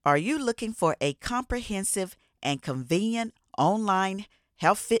Are you looking for a comprehensive and convenient online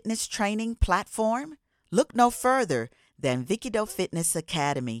health fitness training platform? Look no further than Vikido Fitness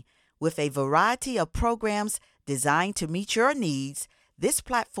Academy. With a variety of programs designed to meet your needs, this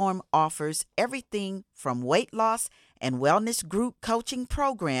platform offers everything from weight loss and wellness group coaching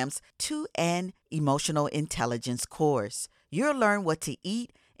programs to an emotional intelligence course. You'll learn what to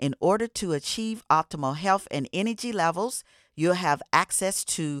eat in order to achieve optimal health and energy levels. You'll have access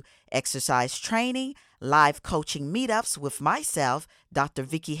to exercise training, live coaching meetups with myself, Dr.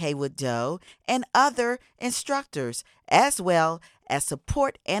 Vicky Haywood Doe, and other instructors, as well as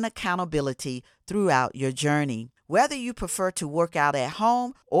support and accountability throughout your journey. Whether you prefer to work out at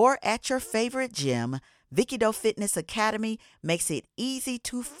home or at your favorite gym, Vikido Fitness Academy makes it easy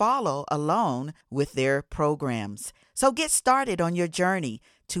to follow along with their programs. So get started on your journey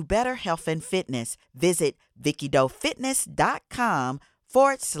to better health and fitness. Visit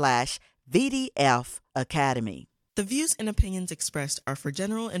vikidofitness.com/VDF Academy. The views and opinions expressed are for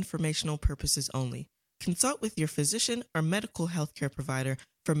general informational purposes only. Consult with your physician or medical healthcare provider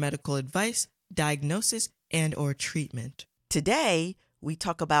for medical advice, diagnosis, and/or treatment. Today, we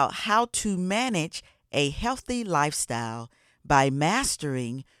talk about how to manage a healthy lifestyle by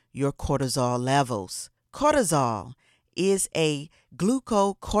mastering your cortisol levels. Cortisol is a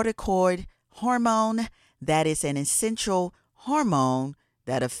glucocorticoid hormone that is an essential hormone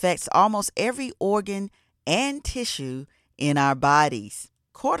that affects almost every organ and tissue in our bodies.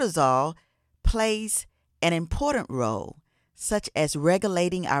 Cortisol plays an important role, such as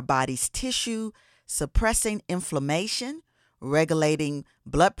regulating our body's tissue, suppressing inflammation, regulating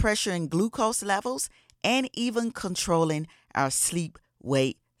blood pressure and glucose levels, and even controlling our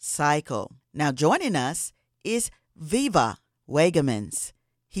sleep-wake cycle. Now, joining us is Wibe Wagemans.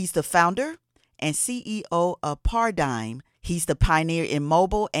 He's the founder and CEO of Paradigm. He's the pioneer in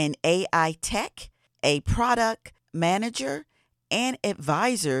mobile and AI tech, a product manager, and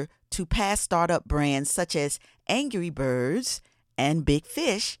advisor to past startup brands such as Angry Birds and Big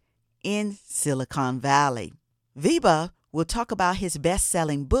Fish in Silicon Valley. Wibe will talk about his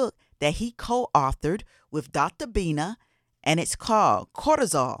best-selling book that he co-authored with Dr. Bina, and it's called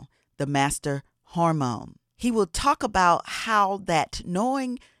Cortisol, the Master Hormone. He will talk about how that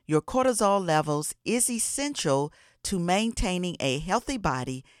knowing your cortisol levels is essential to maintaining a healthy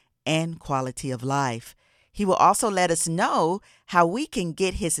body and quality of life. He will also let us know how we can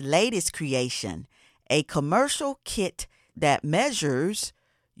get his latest creation, a commercial kit that measures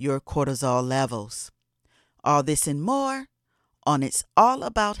your cortisol levels. All this and more on It's All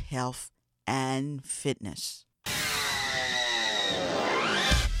About Health and Fitness.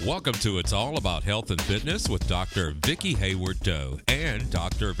 Welcome to It's All About Health and Fitness with Dr. Vicky Hayward Doe and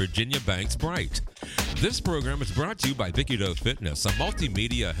Dr. Virginia Banks Bright. This program is brought to you by Vikido Fitness, a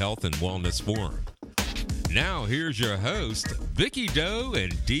multimedia health and wellness forum. Now here's your host, Vicky Doe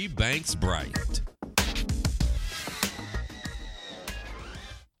and D. Banks Bright.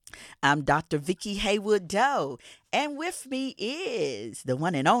 I'm Dr. Vicky Haywood Doe, and with me is the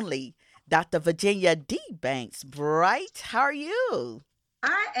one and only Dr. Virginia D. Banks Bright. How are you?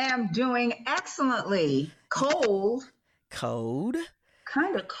 I am doing excellently. Cold. Cold?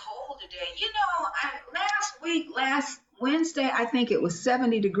 Kind of cold today. You know, last Wednesday, I think it was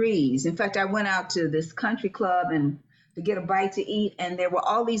 70 degrees. In fact, I went out to this country club and to get a bite to eat, and there were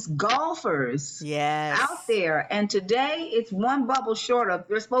all these golfers out there. And today, it's one bubble short of,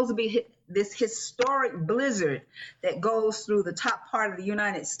 there's supposed to be this historic blizzard that goes through the top part of the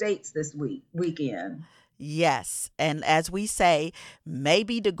United States this weekend. Yes, and as we say,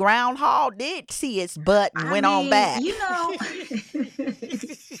 maybe the groundhog did see its butt and went on back. You know,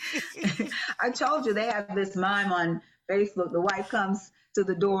 I told you they have this mime on Facebook. The wife comes to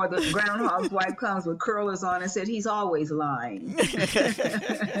the door, the groundhog's wife comes with curlers on and said, he's always lying.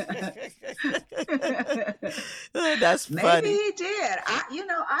 That's funny. Maybe he did.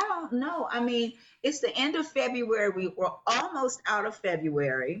 I don't know. I mean, it's the end of February. We're almost out of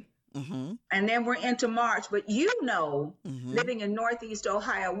February. Mm-hmm. And then we're into March. But living in Northeast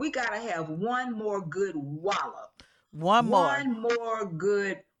Ohio, we got to have one more good wallop. One more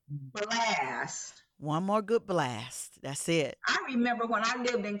good blast. One more good blast. That's it. I remember when I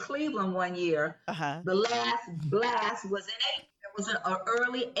lived in Cleveland one year, the last blast was in April. It was an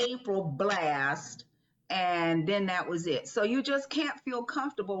early April blast. And then that was it. So you just can't really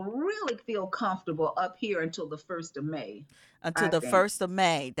feel comfortable up here until the 1st of May. Until the 1st of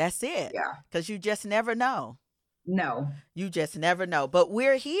May. That's it. Yeah. Because you just never know. No. You just never know. But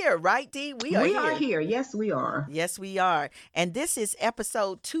we're here, right, Dee? We are here. Yes, we are. Yes, we are. And this is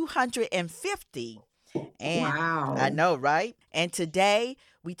episode 250. And I Wow. know, right? And today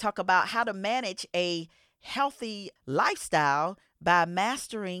we talk about how to manage a healthy lifestyle by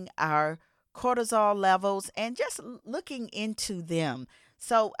mastering our cortisol levels and just looking into them.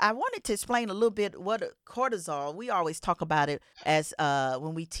 So I wanted to explain a little bit what cortisol. We always talk about it as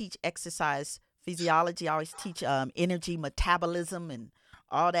when we teach exercise physiology. I always teach energy metabolism and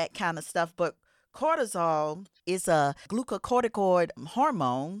all that kind of stuff. But cortisol is a glucocorticoid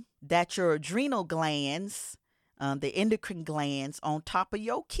hormone that your adrenal glands, the endocrine glands on top of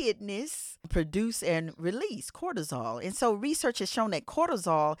your kidneys, produce and release cortisol. And so research has shown that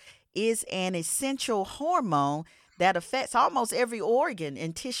cortisol is an essential hormone that affects almost every organ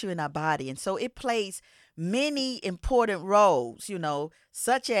and tissue in our body. And so it plays many important roles,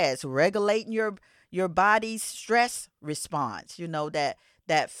 such as regulating your body's stress response,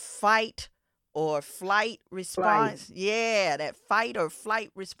 that fight or flight Flight. response. Yeah, that fight or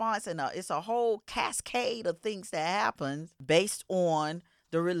flight response. And it's a whole cascade of things that happens based on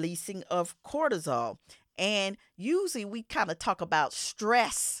the releasing of cortisol. And usually we kind of talk about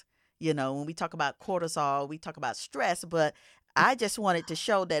stress. When we talk about cortisol, we talk about stress, but I just wanted to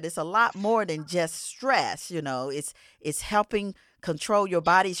show that it's a lot more than just stress. It's helping control your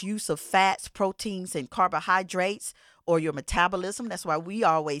body's use of fats, proteins, and carbohydrates, or your metabolism. That's why we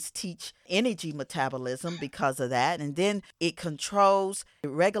always teach energy metabolism because of that. And then it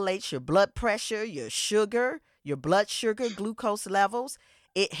regulates your blood pressure, your blood sugar, glucose levels.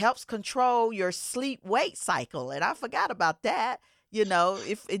 It helps control your sleep-wake cycle. And I forgot about that.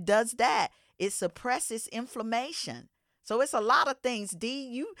 If it does that, it suppresses inflammation. So it's a lot of things. Dee,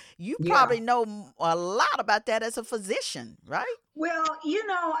 you Yeah. probably know a lot about that as a physician, right? Well,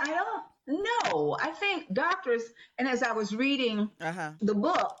 I don't know. I think doctors, and as I was reading Uh-huh. the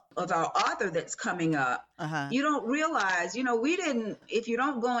book of our author that's coming up, Uh-huh. you don't realize, if you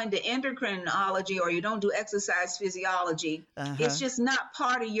don't go into endocrinology or you don't do exercise physiology, Uh-huh. it's just not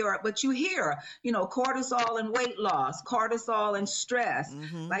part of but you hear, cortisol and weight loss, cortisol and stress,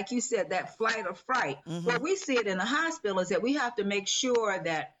 like you said, that flight or fright. Where we see it in the hospital is that we have to make sure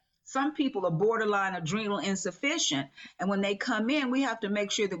that some people are borderline adrenal insufficient. And when they come in, we have to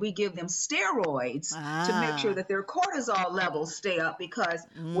make sure that we give them steroids to make sure that their cortisol levels stay up, because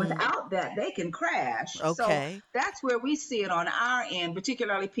without that, they can crash. Okay. So that's where we see it on our end,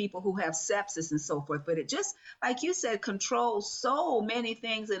 particularly people who have sepsis and so forth. But it just, like you said, controls so many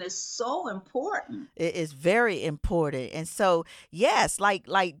things, and it's so important. It is very important. And so, yes, like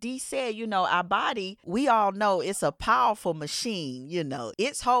Dee said, our body, we all know it's a powerful machine.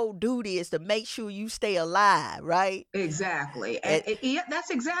 Its whole duty is to make sure you stay alive, right? Exactly. And that's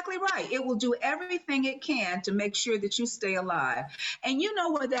exactly right. It will do everything it can to make sure that you stay alive. And you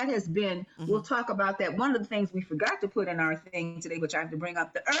know where that has been. We'll talk about that. One of the things we forgot to put in our thing today, which I have to bring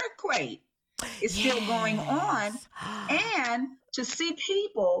up, the earthquake is still going on. And to see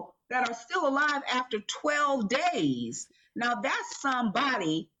people that are still alive after 12 days. Now that's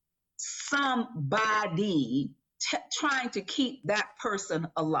somebody trying to keep that person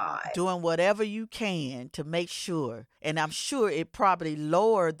alive. Doing whatever you can to make sure. And I'm sure it probably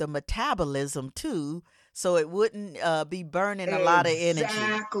lowered the metabolism too, so it wouldn't be burning a lot of energy.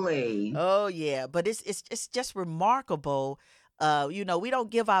 Exactly. Oh, yeah. But it's just remarkable. We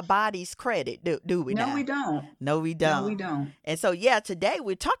don't give our bodies credit, do we? No, now? we don't. No, we don't. No, we don't. And so, today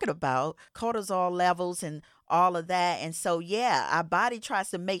we're talking about cortisol levels and all of that. And so, our body tries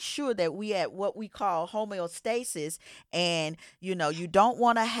to make sure that we at what we call homeostasis. And, you don't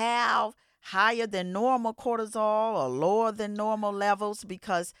want to have higher than normal cortisol or lower than normal levels,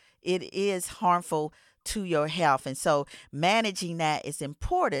 because it is harmful to your health. And so managing that is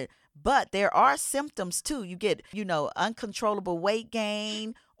important. But there are symptoms too. You get, uncontrollable weight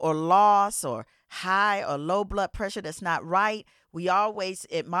gain or loss, or high or low blood pressure that's not right. We always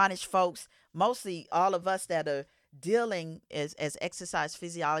admonish folks, mostly all of us that are dealing as exercise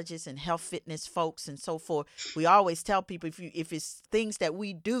physiologists and health fitness folks and so forth. We always tell people, if it's things that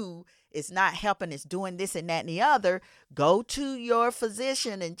we do, it's not helping, it's doing this and that and the other, go to your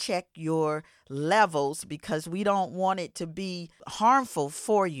physician and check your levels, because we don't want it to be harmful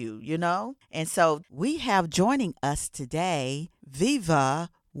for you, And so we have joining us today, Wibe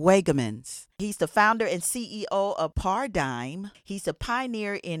Wagemans. He's the founder and CEO of Paradigm. He's a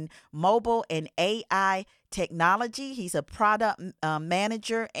pioneer in mobile and AI technology. He's a product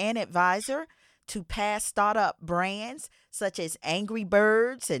manager and advisor to past startup brands such as Angry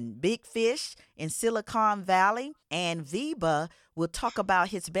Birds and Big Fish in Silicon Valley. And Wibe will talk about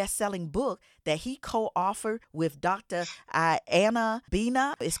his best-selling book that he co-authored with Dr. Anna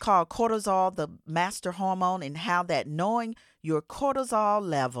Bina. It's called Cortisol, the Master Hormone, and how that knowing your cortisol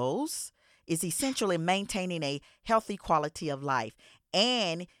levels is essential in maintaining a healthy quality of life.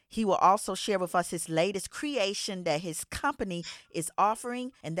 And he will also share with us his latest creation that his company is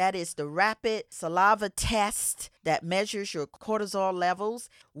offering, and that is the rapid saliva test that measures your cortisol levels.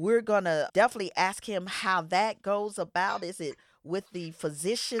 We're going to definitely ask him how that goes about. Is it with the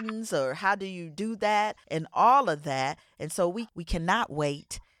physicians, or how do you do that, and all of that? And so we cannot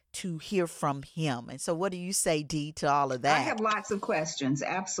wait to hear from him. And so what do you say, Dee, to all of that? I have lots of questions.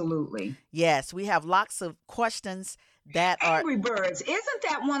 Absolutely. Yes, we have lots of questions that are Angry Birds. Isn't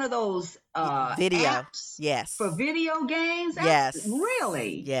that one of those video. apps Yes. for video games? Yes.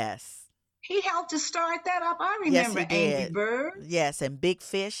 Really? Yes. He helped to start that up. I Yes, remember he did. Angry Birds. Yes, and Big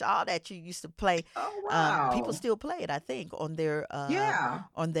Fish, all that you used to play. Oh, wow. People still play it, I think, on their Yeah.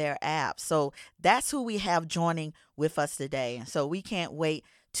 on their app. So that's who we have joining with us today. And so we can't wait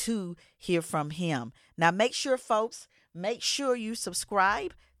to hear from him. Now, make sure, folks, you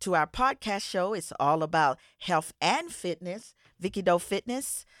subscribe to our podcast show. It's all about health and fitness. Vicky Doe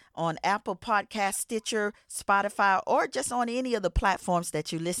Fitness on Apple Podcast, Stitcher, Spotify, or just on any of the platforms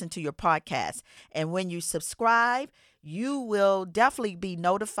that you listen to your podcast. And when you subscribe, you will definitely be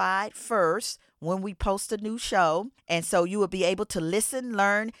notified first when we post a new show. And so you will be able to listen,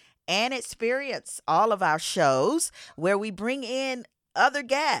 learn, and experience all of our shows where we bring in other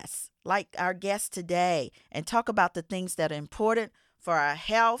guests like our guest today and talk about the things that are important for our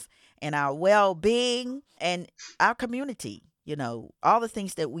health and our well-being and our community. You know, all the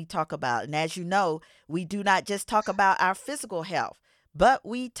things that we talk about. And as you know, we do not just talk about our physical health, but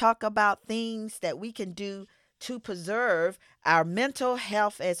we talk about things that we can do to preserve our mental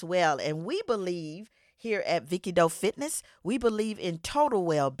health as well. And we believe here at Vicky Doe Fitness, we believe in total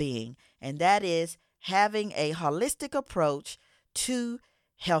well-being, and that is having a holistic approach to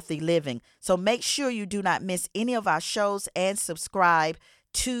healthy living. So make sure you do not miss any of our shows and subscribe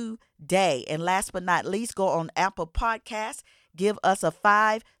today. And last but not least, go on Apple Podcasts, give us a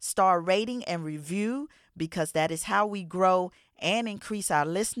 5-star rating and review, because that is how we grow and increase our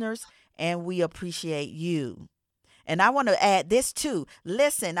listeners, and we appreciate you. And I want to add this too.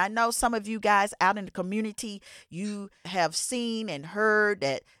 Listen, I know some of you guys out in the community, you have seen and heard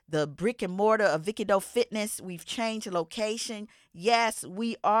that the brick and mortar of Vicky Doe Fitness, we've changed location. Yes,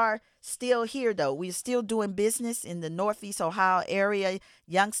 we are still here though. We're still doing business in the Northeast Ohio area,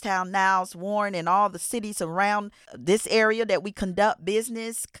 Youngstown, Niles, Warren, and all the cities around this area that we conduct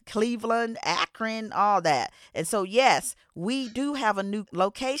business, Cleveland, Akron, all that. And so, yes, we do have a new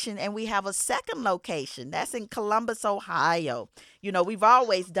location, and we have a second location. That's in Columbus, Ohio. You know, we've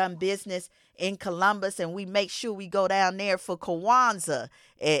always done business in Columbus, and we make sure we go down there for Kwanzaa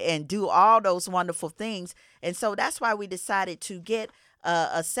and do all those wonderful things. And so that's why we decided to get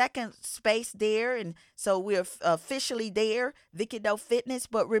a second space there. And so we're officially there, Vicky Doe Fitness.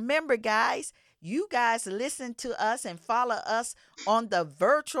 But remember, guys, you guys listen to us and follow us on the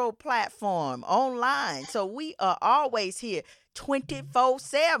virtual platform online. So we are always here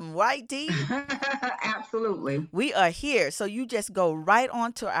 24/7, right, Dee? Absolutely. We are here. So you just go right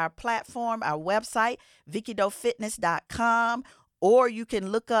onto our platform, our website, VickyDoeFitness.com, or you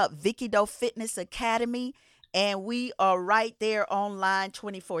can look up Vicky Doe Fitness Academy, and we are right there online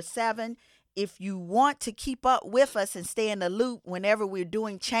 24/7. If you want to keep up with us and stay in the loop whenever we're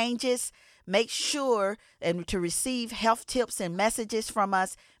doing changes, make sure, and to receive health tips and messages from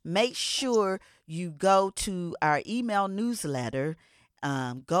us, make sure you go to our email newsletter.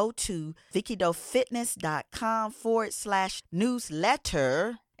 Go to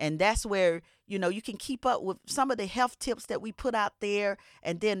VickyDoeFitness.com/newsletter. And that's where, you know, you can keep up with some of the health tips that we put out there,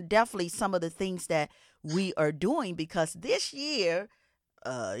 and then definitely some of the things that we are doing, because this year,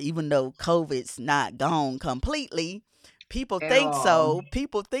 even though COVID's not gone completely, people think so.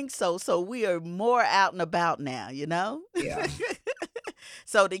 People think so. So we are more out and about now, you know? Yeah.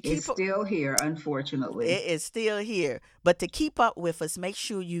 So to keep It's still here, unfortunately. It is still here. But to keep up with us, make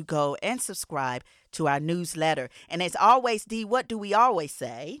sure you go and subscribe to our newsletter. And as always, Dee, what do we always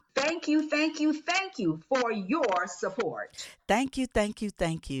say? Thank you, thank you, thank you for your support. Thank you, thank you,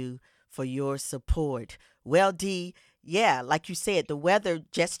 thank you for your support. Well, Dee, yeah, like you said, the weather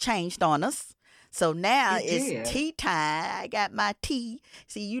just changed on us. So now it's tea time. I got my tea.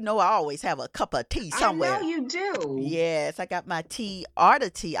 See, you know I always have a cup of tea somewhere. I know you do. Yes, I got my tea, Arta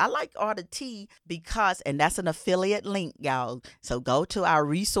Tea. I like Arta Tea because, and that's an affiliate link, y'all. So go to our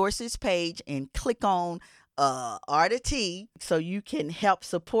resources page and click on Arta Tea so you can help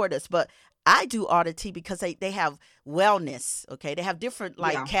support us. But I do Arta Tea because they have wellness, okay? They have different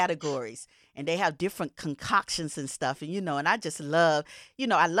categories, and they have different concoctions and stuff. And, you know, and I just love,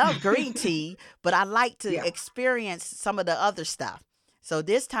 I love green tea, but I like to experience some of the other stuff. So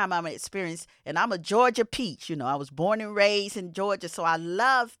this time I'm experienced, and I'm a Georgia peach. You know, I was born and raised in Georgia, so I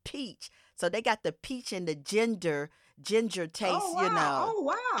love peach. So they got the peach and the ginger taste, Oh, wow. you know. Oh,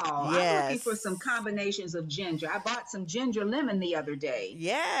 wow. I'm looking for some Yes. combinations of ginger. I bought some ginger lemon the other day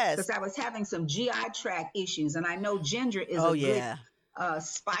Yes. because I was having some GI tract issues, and I know ginger is Oh, a good yeah.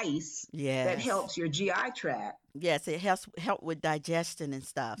 spice that Yes. helps your GI tract. Yes, it help with digestion and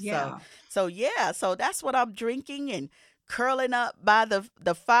stuff. So Yeah. so yeah, so that's what I'm drinking and curling up by the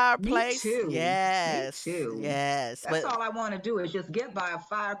Me fireplace. too. Me Yes. too. Yes. That's all I want to do is just get by a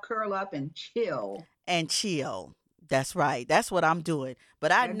fire, curl up, and chill. And chill. That's right. That's what I'm doing.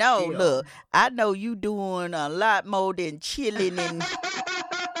 But I And know, chill. look, I know you doing a lot more than chilling and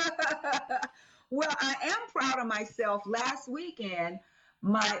Well, I am proud of myself. Last weekend,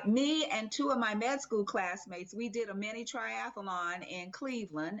 me and two of my med school classmates, we did a mini triathlon in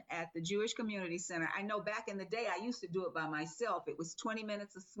Cleveland at the Jewish Community Center. I know back in the day I used to do it by myself. It was 20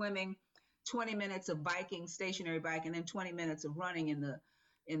 minutes of swimming, 20 minutes of biking, stationary bike, and then 20 minutes of running in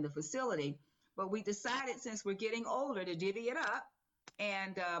the facility. But we decided, since we're getting older, to divvy it up.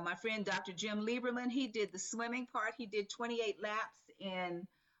 And my friend Dr. Jim Lieberman, he did the swimming part. He did 28 laps in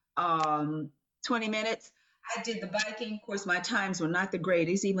 20 minutes. I did the biking. Of course, my times were not the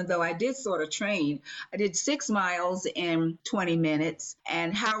greatest, even though I did sort of train. I did 6 miles in 20 minutes.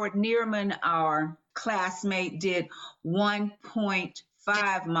 And Howard Neerman, our classmate, did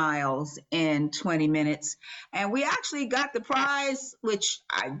 1.5 miles in 20 minutes. And we actually got the prize, which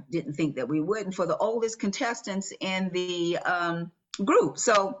I didn't think that we would, and for the oldest contestants in the group.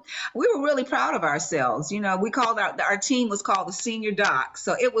 So we were really proud of ourselves. You know, we called our team was called the Senior Doc.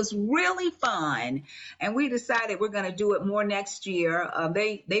 So it was really fun. And we decided we're going to do it more next year.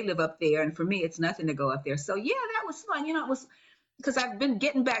 They live up there. And for me, it's nothing to go up there. So yeah, that was fun. You know, it was because I've been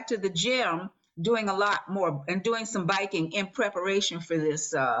getting back to the gym, doing a lot more and doing some biking in preparation for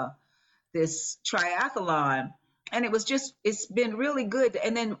this triathlon. And it's been really good.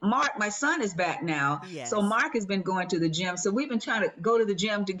 And then Mark, my son, is back now. So yes. Mark has been going to the gym. So we've been trying to go to the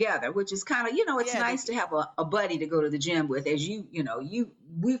gym together, which is kind of, it's Yeah, nice to have a buddy to go to the gym with. As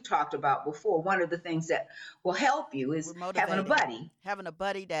we've talked about before, one of the things that will help you is we're having a motivated. buddy. Having a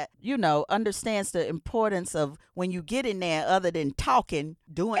buddy that, understands the importance of when you get in there, other than talking,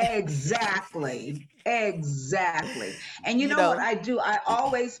 doing. Exactly. Exactly. And you You know what know, I do? I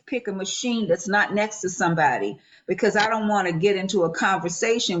always pick a machine that's not next to somebody because I don't want to get into a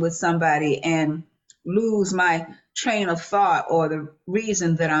conversation with somebody and lose my train of thought or the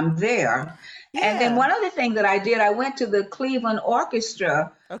reason that I'm there. And then yeah. one other thing that I did, I went to the Cleveland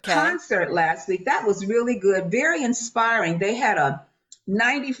Orchestra Okay. concert last week. That was really good, very inspiring. They had a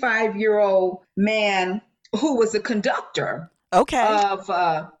 95-year-old man who was a conductor Okay.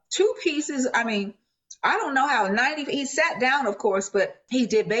 of two pieces. I mean, I don't know how he sat down, of course, but he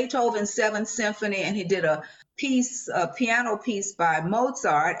did Beethoven's Seventh Symphony, and he did a piano piece by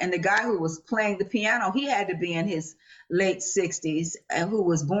Mozart. And the guy who was playing the piano, he had to be in his late 60s, and who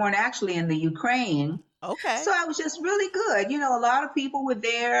was born actually in the Ukraine. Okay. So it was just really good. A lot of people were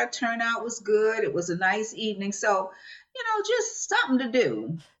there. Turnout was good. It was a nice evening. So, just something to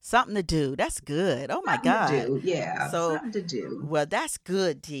do. Something to do. That's good. Oh my Something to God. do. Yeah, So, something to do. well, that's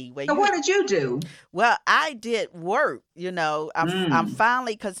good, D. So what did you do? Well, I did work. I'm Mm.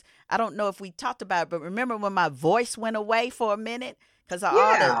 finally, because I don't know if we talked about it, but remember when my voice went away for a minute because of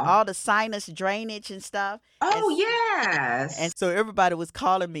Yeah. all the sinus drainage and stuff. Oh, And yes. so everybody was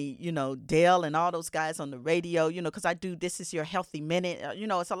calling me, Dale and all those guys on the radio, because I do This Is Your Healthy Minute.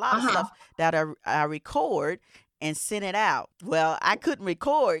 It's a lot of Uh-huh. stuff that I record and send it out. Well, I couldn't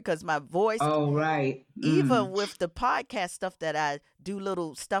record because my voice, Oh, right. even with the podcast stuff that I do,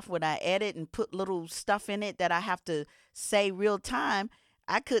 little stuff when I edit and put little stuff in it that I have to say real time,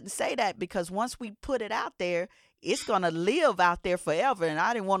 I couldn't say that because once we put it out there, it's going to live out there forever. And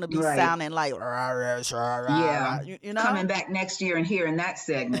I didn't want to be Right. sounding like, Yeah. you know? Coming back next year and hearing that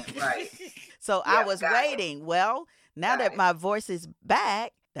segment. Right. So I Yep, was got it. waiting. Well, now Got that it. my voice is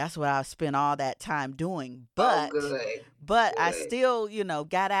back, that's what I've spent all that time doing. Oh, But good. but I Good. still,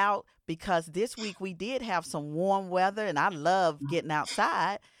 got out because this week we did have some warm weather and I love getting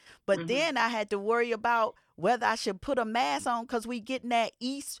outside. But Mhm. then I had to worry about whether I should put a mask on because we getting that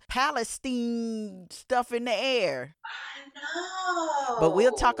East Palestine stuff in the air. I know. But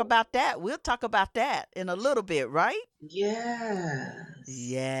we'll talk about that. We'll talk about that in a little bit, right? Yes.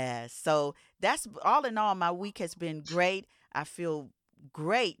 Yeah. So that's all in all, my week has been great. I feel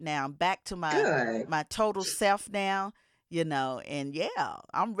great now. I'm back to Good. my total self now, and yeah,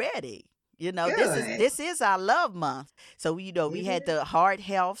 I'm ready. Good. This is our love month. So we It had is. the heart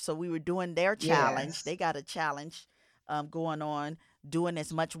health, so we were doing their challenge. Yes. They got a challenge going on, doing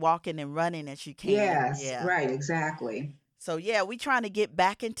as much walking and running as you can. Yes, Yeah. right, exactly. So, yeah, we trying to get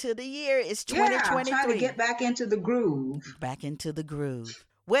back into the year. It's Yeah, 2023. trying to get back into the groove. Back into the groove.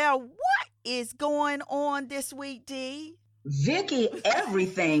 Well, what is going on this week, Dee? Vicky,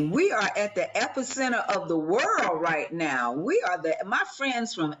 everything. We are at the epicenter of the world right now. My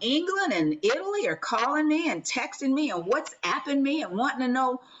friends from England and Italy are calling me and texting me and WhatsApping me and wanting to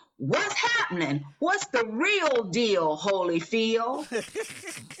know what's happening. What's the real deal, Holyfield?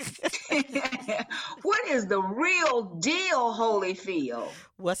 What is the real deal, Holyfield?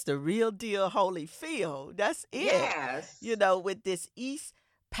 What's the real deal, Holyfield? That's it. Yes. You know, with this East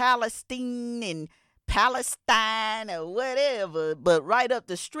Palestine and Palestine or whatever, but right up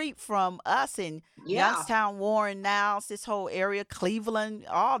the street from us in Youngstown, Warren, Niles, this whole area, Cleveland,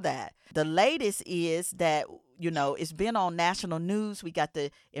 all that. The latest is that, you know, it's been on national news. We got the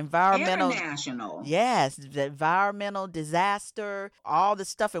environmental. International. Yes, the environmental disaster, all the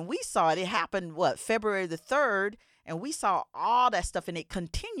stuff. And we saw it. It happened, February the 3rd. And we saw all that stuff and it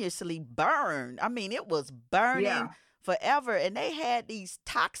continuously burned. I mean, it was burning forever. And they had these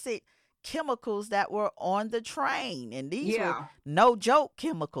toxic chemicals that were on the train, and these were no joke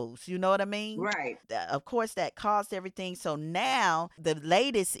chemicals, you know what I mean? Right. Of course, that caused everything. So now the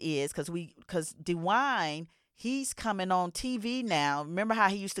latest is because DeWine, he's coming on TV now. Remember how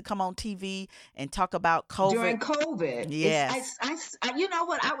he used to come on TV and talk about COVID? During COVID. Yes. You know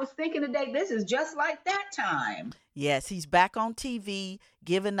what? I was thinking today, this is just like that time. Yes, he's back on TV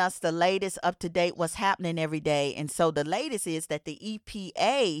giving us the latest up-to-date what's happening every day. And so the latest is that the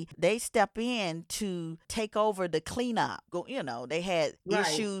EPA, they step in to take over the cleanup. You know, they had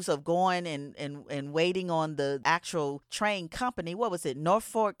issues of going and waiting on the actual train company. What was it?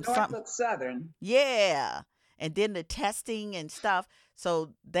 Norfolk Southern. Yeah. And then the testing and stuff.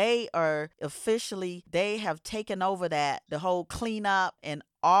 So they have taken over the whole cleanup and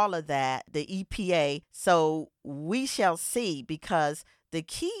all of that, the EPA. So we shall see, because the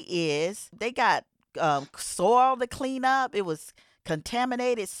key is they got soil to clean up. It was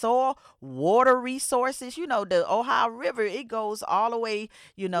contaminated soil, water resources. You know, the Ohio River, it goes all the way,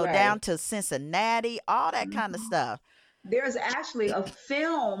 down to Cincinnati, all that kind of stuff. There's actually a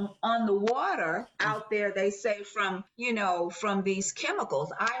film on the water out there, they say, from these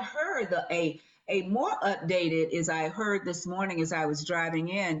chemicals. I heard a more updated is I heard this morning as I was driving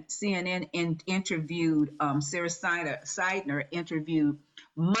in, CNN interviewed, Sarah Seidner interviewed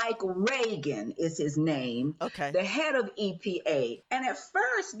Mike Reagan is his name, the head of EPA. And at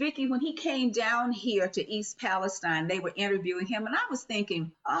first, Vicky, when he came down here to East Palestine, they were interviewing him. And I was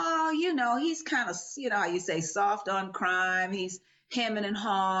thinking, he's kind of, how you say, soft on crime. He's hemming and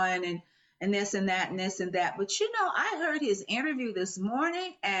hawing and this and that and this and that. But, I heard his interview this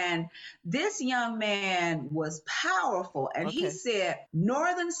morning, and this young man was powerful. And he said,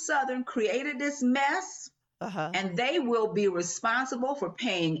 Northern Southern created this mess. And they will be responsible for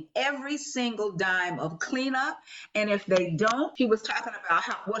paying every single dime of cleanup. And if they don't, he was talking about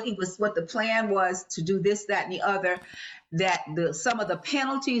what the plan was to do this, that, and the other, that some of the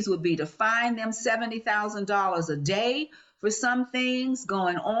penalties would be to fine them $70,000 a day for some things,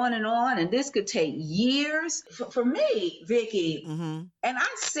 going on. And this could take years. For me, Vicky, and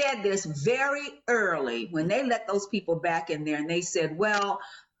I said this very early when they let those people back in there, and they said, well,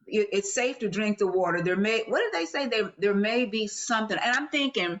 it's safe to drink the water. What did they say? There may be something. And I'm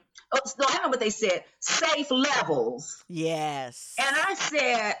thinking, I know what they said, safe levels. Yes. And I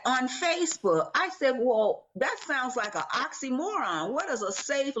said on Facebook, well, that sounds like an oxymoron. What is a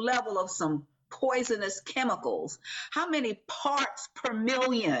safe level of some poisonous chemicals? How many parts per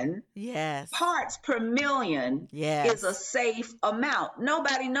million? Yes. Parts per million is a safe amount.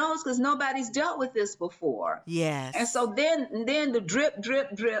 Nobody knows because nobody's dealt with this before. Yes. And so then the drip,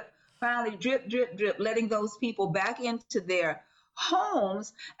 drip, drip, finally drip, drip, drip, letting those people back into their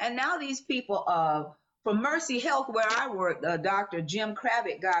homes. And now these people from Mercy Health, where I work, Dr. Jim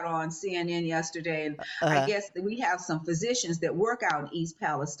Kravitz got on CNN yesterday. And I guess that we have some physicians that work out in East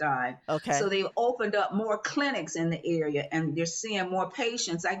Palestine. Okay. So they've opened up more clinics in the area, and they're seeing more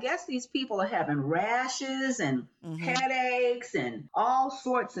patients. I guess these people are having rashes and headaches and all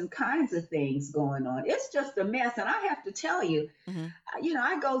sorts and kinds of things going on. It's just a mess. And I have to tell you,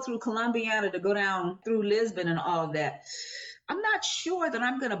 I go through Columbiana to go down through Lisbon and all of that. I'm not sure that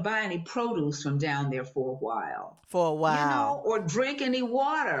I'm going to buy any produce from down there for a while. Or drink any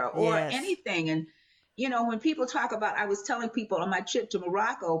water or anything. And, when people talk about, I was telling people on my trip to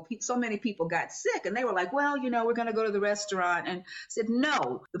Morocco, so many people got sick, and they were like, well, we're going to go to the restaurant. And I said,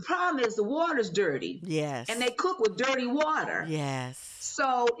 no, the problem is the water's dirty. Yes. And they cook with dirty water. Yes.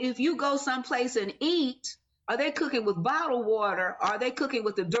 So if you go someplace and eat, Are they cooking with bottled water? Or are they cooking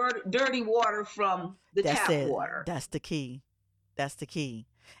with the dirty water from the That's tap it. water? That's the key. That's the key.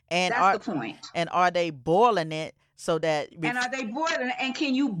 And That's the point. are they boiling it so that And are they boiling it? And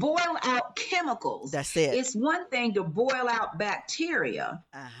can you boil out chemicals? That's it. It's one thing to boil out bacteria,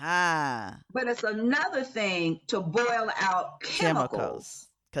 but it's another thing to boil out chemicals.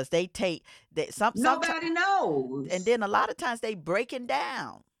 Because they take that nobody knows. And then a lot of times they breaking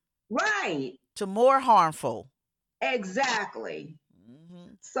down. Right. To more harmful. Exactly.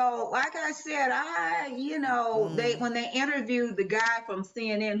 So, like I said, when they interviewed the guy from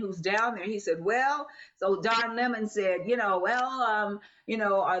CNN who's down there, he said, well, so Don Lemon said,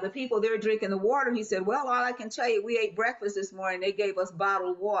 are the people there drinking the water? He said, well, all I can tell you, we ate breakfast this morning. They gave us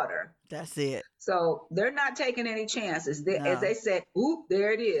bottled water. That's it. So they're not taking any chances. As they said, oop,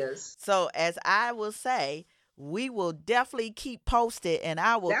 there it is. So as I will say, we will definitely keep posted, and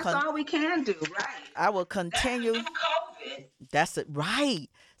I will. That's all we can do, right? I will continue. That's COVID. That's it, right?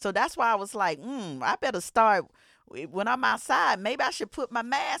 So that's why I was like, I better start when I'm outside. Maybe I should put my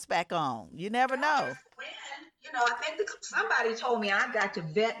mask back on. You never know. I think somebody told me I got to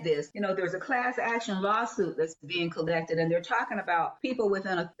vet this. There's a class action lawsuit that's being collected, and they're talking about people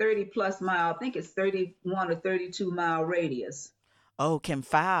within a 30-plus mile. I think it's 31 or 32-mile radius. Oh, can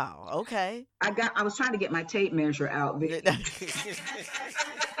file. Okay. I was trying to get my tape measure out. I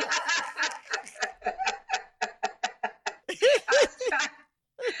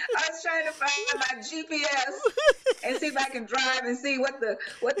was trying to find my GPS and see if I can drive and see what the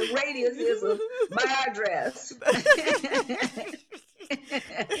radius is of my address.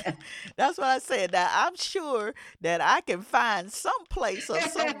 That's what I said. Now, I'm sure that I can find some place or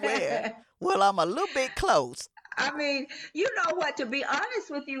somewhere where I'm a little bit close. I mean, you know what? To be honest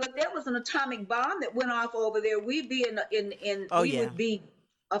with you, if there was an atomic bomb that went off over there, we'd be would be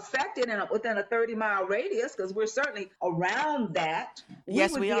affected within a 30-mile radius, because we're certainly around that.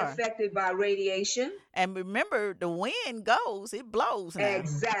 Yes, we would be affected by radiation. And remember, the wind goes, it blows now.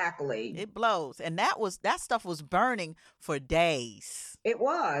 Exactly. It blows. And that stuff was burning for days. It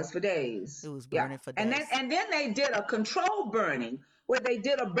was for days. It was burning for days. And then they did a controlled burning, where they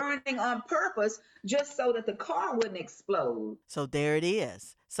did a burning on purpose just so that the car wouldn't explode. So there it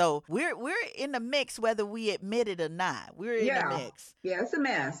is. So we're in the mix, whether we admit it or not. We're in the mix. Yeah, it's a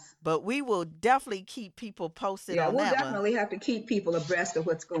mess. But we will definitely keep people posted on that one. Yeah, we'll definitely have to keep people abreast of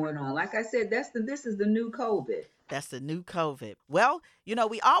what's going on. Like I said, this is the new COVID. That's the new COVID. Well,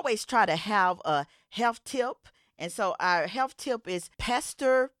 we always try to have a health tip. And so our health tip is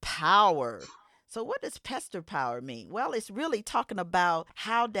Pester Power. So what does Pester Power mean? Well, it's really talking about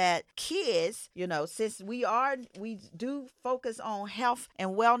how that kids, since we do focus on health and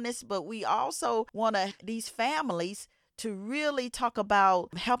wellness, but we also want these families to really talk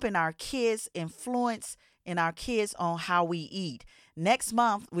about helping our kids, influence in our kids on how we eat. Next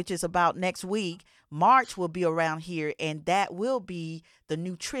month, which is about next week, March will be around here, and that will be the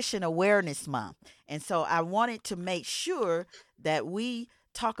Nutrition Awareness Month. And so I wanted to make sure that we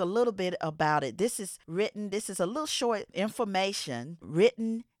talk a little bit about it. This is a little short information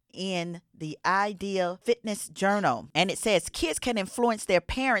written in the Idea Fitness Journal. And it says kids can influence their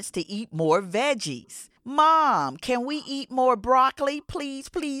parents to eat more veggies. Mom, can we eat more broccoli? Please,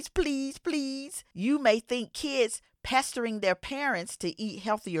 please, please, please. You may think kids pestering their parents to eat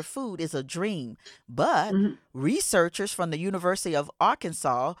healthier food is a dream, but researchers from the University of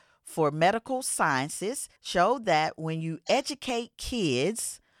Arkansas for Medical Sciences show that when you educate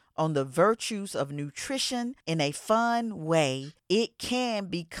kids on the virtues of nutrition in a fun way, it can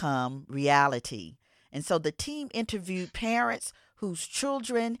become reality. And so the team interviewed parents whose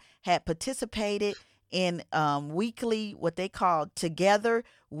children had participated in weekly, what they called Together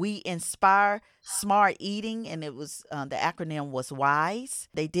We Inspire Smart Eating, and it was the acronym was WISE.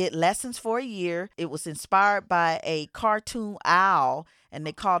 They did lessons for a year. It was inspired by a cartoon owl, and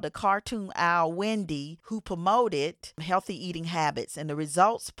they called the cartoon owl Wendy, who promoted healthy eating habits. And the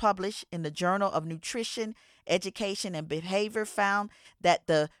results published in the Journal of Nutrition, Education, and Behavior found that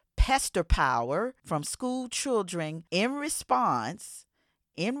the Pester Power from school children in response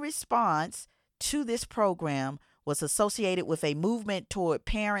to this program was associated with a movement toward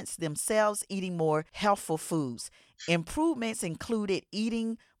parents themselves eating more healthful foods. Improvements included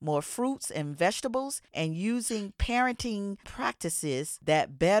eating more fruits and vegetables and using parenting practices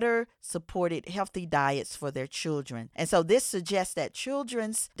that better supported healthy diets for their children. And so this suggests that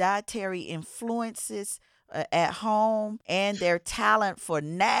children's dietary influences at home and their talent for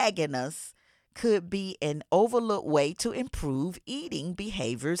nagging us could be an overlooked way to improve eating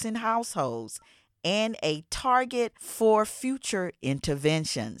behaviors in households and a target for future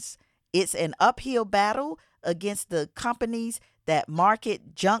interventions. It's an uphill battle against the companies that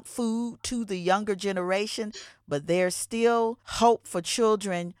market junk food to the younger generation, but there's still hope for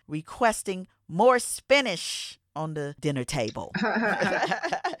children requesting more spinach on the dinner table.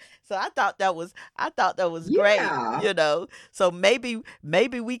 So I thought that was great, Yeah. you know. So maybe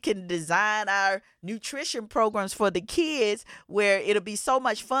we can design our nutrition programs for the kids where it'll be so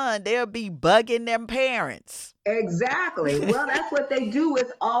much fun they'll be bugging their parents. Exactly. Well, that's what they do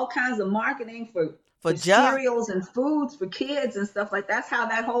with all kinds of marketing For for junk. cereals and foods for kids and stuff like that's how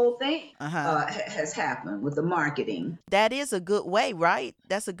that whole thing has happened with the marketing. That is a good way, right?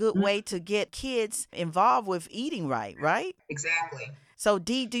 That's a good way to get kids involved with eating right? Exactly. So,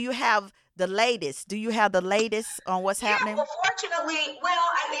 Dee, do you have the latest? Do you have the latest on what's happening? Well, fortunately,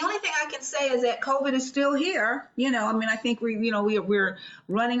 the only thing I can say is that COVID is still here. I think we're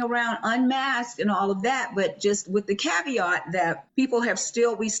running around unmasked and all of that, but just with the caveat that we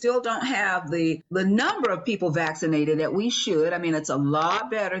still don't have the number of people vaccinated that we should. I mean, it's a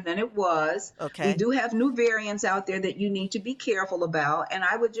lot better than it was. Okay. We do have new variants out there that you need to be careful about. And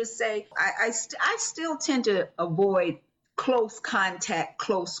I would just say, I still tend to avoid close contact,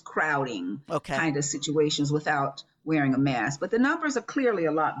 close crowding kind of situations without wearing a mask. But the numbers are clearly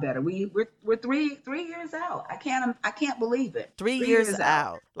a lot better. We're 3 years out. I can't believe it. 3 years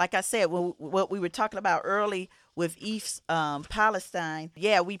out. Like I said, what we were talking about early with East Palestine,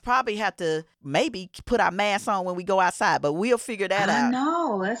 we probably have to maybe put our masks on when we go outside, but we'll figure that out. I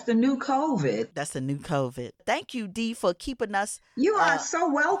know. That's the new COVID. That's the new COVID. Thank you, Dee, for keeping us. You are so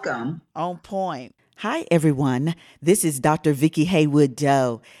welcome. On point. Hi, everyone. This is Dr. Vicki Haywood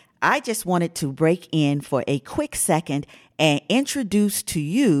Doe. I just wanted to break in for a quick second and introduce to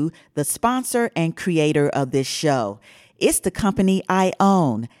you the sponsor and creator of this show. It's the company I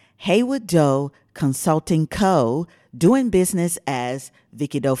own, Haywood Doe Consulting Co., doing business as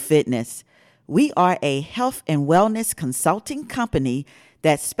Vicki Doe Fitness. We are a health and wellness consulting company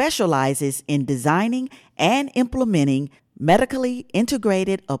that specializes in designing and implementing medically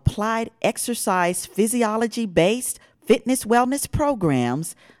integrated applied exercise physiology-based fitness wellness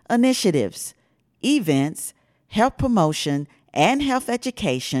programs, initiatives, events, health promotion, and health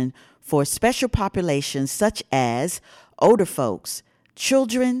education for special populations such as older folks,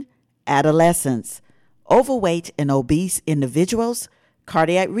 children, adolescents, overweight and obese individuals,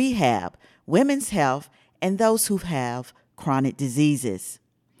 cardiac rehab, women's health, and those who have chronic diseases.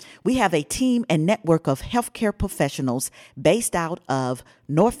 We have a team and network of healthcare professionals based out of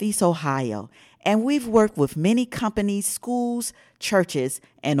Northeast Ohio, and we've worked with many companies, schools, churches,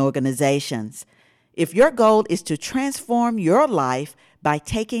 and organizations. If your goal is to transform your life by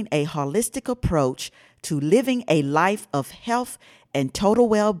taking a holistic approach to living a life of health and total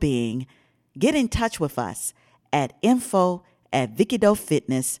well-being, get in touch with us at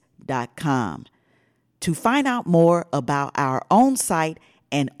info@VickiDoeFitness.com. To find out more about our own site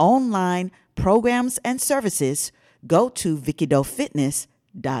and online programs and services, go to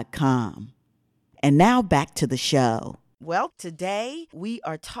VickiDoeFitness.com. And now back to the show. Well, today we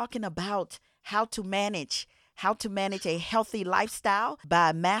are talking about how to manage a healthy lifestyle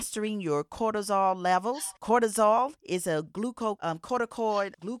by mastering your cortisol levels. Cortisol is a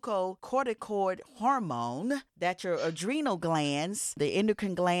glucocorticoid hormone that your adrenal glands, the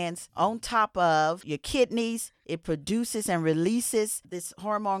endocrine glands, on top of your kidneys, it produces and releases this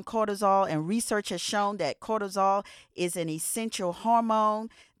hormone cortisol, and research has shown that cortisol is an essential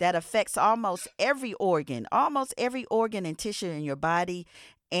hormone that affects almost every organ and tissue in your body.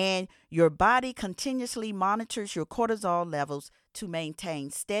 And your body continuously monitors your cortisol levels to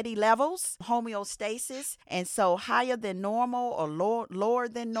maintain steady levels, homeostasis. And so higher than normal or lower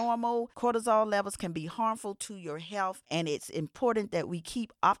than normal cortisol levels can be harmful to your health. And it's important that we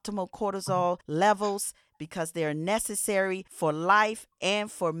keep optimal cortisol levels because they're necessary for life and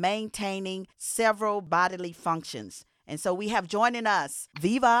for maintaining several bodily functions. And so we have joining us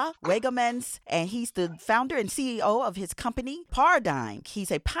Wibe Wagemans, and he's the founder and CEO of his company, Paradigm.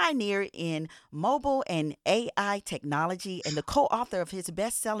 He's a pioneer in mobile and AI technology and the co-author of his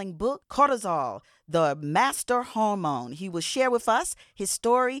best-selling book, Cortisol, the Master Hormone. He will share with us his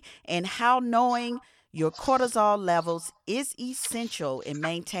story and how knowing your cortisol levels is essential in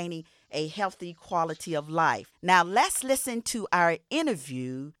maintaining a healthy quality of life. Now let's listen to our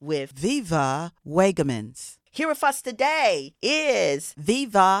interview with Wibe Wagemans. Here with us today is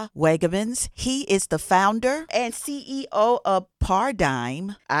Wibe Wagemans. He is the founder and CEO of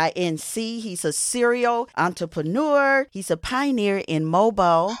Paradigm, Inc. He's a serial entrepreneur. He's a pioneer in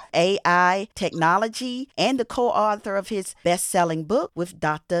mobile AI technology and the co-author of his best-selling book with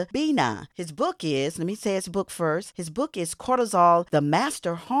Dr. Bina. His book is, let me say his book first. His book is Cortisol, the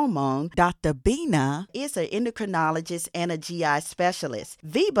Master Hormone. Dr. Bina is an endocrinologist and a GI specialist.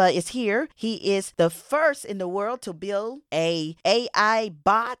 Wibe is here. He is the first in the world to build a AI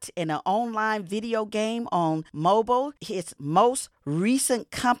bot and an online video game on mobile. His most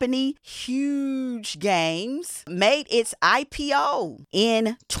recent company, Huge Games, made its IPO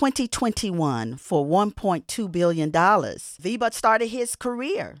in 2021 for $1.2 billion. Wibe started his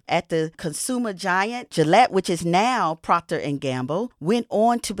career at the consumer giant Gillette, which is now Procter & Gamble, went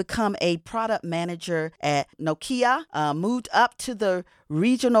on to become a product manager at Nokia, moved up to the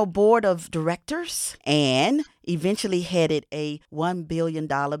regional board of directors, and eventually headed a $1 billion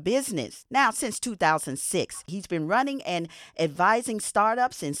business. Now, since 2006, he's been running and advising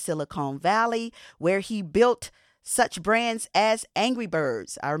startups in Silicon Valley, where he built such brands as Angry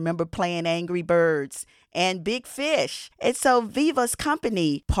Birds. I remember playing Angry Birds and Big Fish. And so Wibe's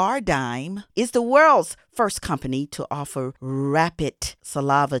company, Paradigm, is the world's first company to offer rapid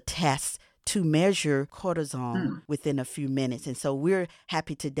saliva tests to measure cortisol within a few minutes. And so we're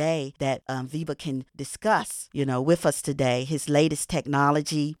happy today that Wibe can discuss, with us today, his latest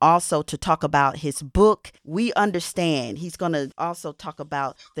technology, also to talk about his book, We Understand. He's going to also talk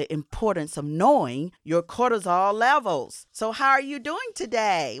about the importance of knowing your cortisol levels. So how are you doing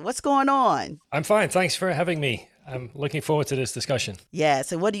today? What's going on? I'm fine. Thanks for having me. I'm looking forward to this discussion.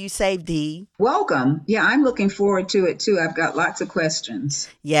 Yes. And what do you say, Dee? Welcome. Yeah, I'm looking forward to it too. I've got lots of questions.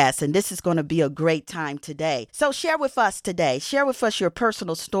 Yes. And this is going to be a great time today. So share with us today. Share with us your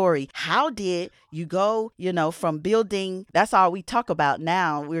personal story. How did you go, from building? That's all we talk about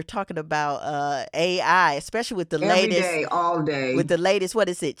now. We're talking about AI, especially with the latest. Every day, all day. With the latest, what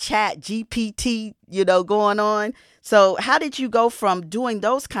is it, Chat GPT, going on. So how did you go from doing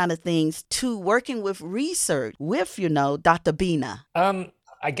those kind of things to working with research with, Dr. Bina?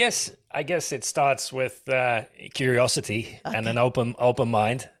 I guess it starts with curiosity and an open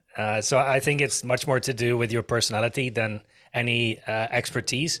mind. So I think it's much more to do with your personality than any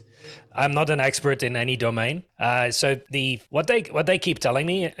expertise. I'm not an expert in any domain. So what they keep telling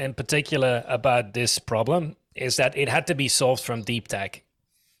me in particular about this problem is that it had to be solved from deep tech.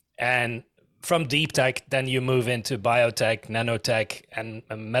 And from deep tech, then you move into biotech, nanotech, and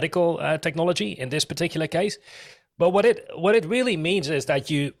medical technology in this particular case. But what it really means is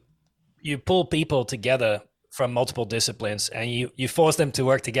that you pull people together from multiple disciplines and you force them to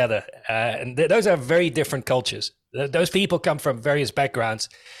work together. And those are very different cultures. Those people come from various backgrounds.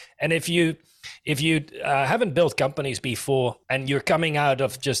 And if you haven't built companies before and you're coming out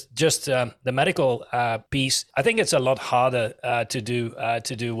of just the medical piece, I think it's a lot harder to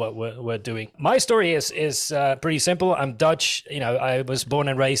do what we're doing. My story is pretty simple. I'm Dutch. I was born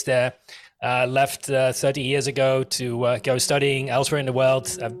and raised there. Left 30 years ago to go studying elsewhere in the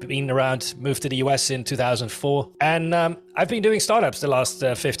world. I've been around, moved to the US in 2004. And I've been doing startups the last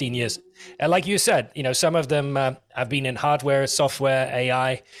 15 years. And like you said, some of them have been in hardware, software,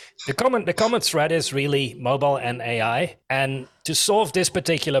 AI. The common thread is really mobile and AI. And to solve this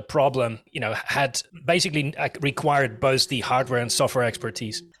particular problem, had basically required both the hardware and software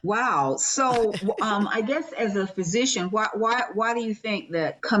expertise. Wow. So I guess as a physician, why do you think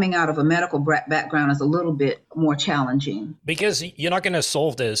that coming out of a medical background is a little bit more challenging? Because you're not going to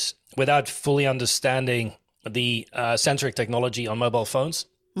solve this without fully understanding the centric technology on mobile phones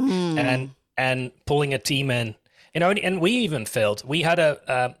and pulling a team in. And we even failed. We had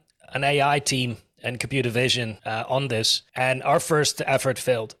an AI team and computer vision on this, and our first effort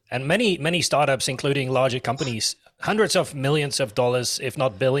failed. And many startups, including larger companies, hundreds of millions of dollars, if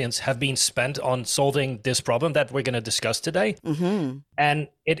not billions, have been spent on solving this problem that we're going to discuss today. Mm-hmm. And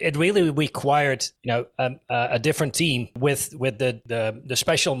it really required, a different team with the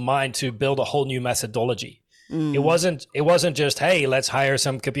special mind to build a whole new methodology. It wasn't just, hey, let's hire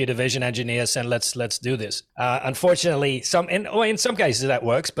some computer vision engineers and let's do this. Unfortunately, in some cases that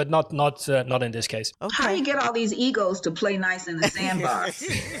works, but not in this case. Okay. How do you get all these egos to play nice in the sandbox?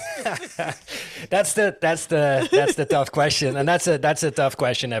 That's the tough question, and that's a tough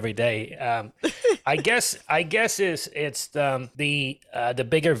question every day. I guess it's the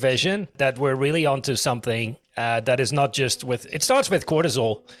bigger vision that we're really onto something. That is not just it starts with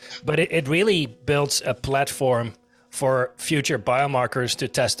cortisol, but it really builds a platform for future biomarkers to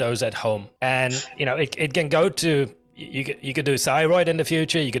test those at home. And, it can go to, you could do thyroid in the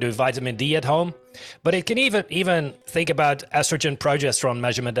future, you could do vitamin D at home. But it can even think about estrogen progesterone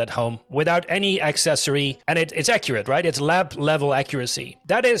measurement at home without any accessory, and it's accurate, right? It's lab level accuracy.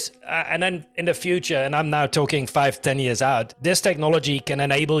 That is, and then in the future, and I'm now talking 5-10 years out, this technology can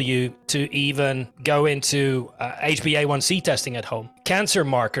enable you to even go into HbA1c testing at home, cancer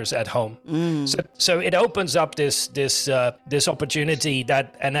markers at home. So it opens up this opportunity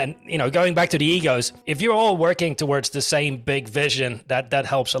that, and then, you know, going back to the egos, if you're all working towards the same big vision, that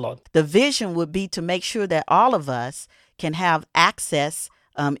helps a lot. The vision would be to make sure that all of us can have access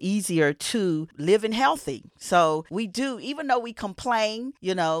easier to living healthy. So we do, even though we complain,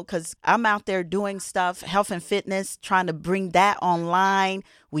 you know, because I'm out there doing stuff, health and fitness, trying to bring that online.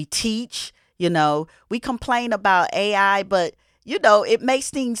 We teach, you know, we complain about AI, but, you know, it makes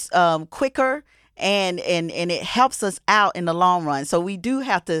things quicker and it helps us out in the long run. So we do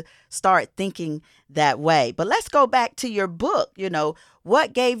have to start thinking that way. But let's go back to your book. You know,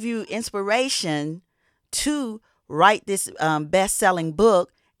 what gave you inspiration to write this best-selling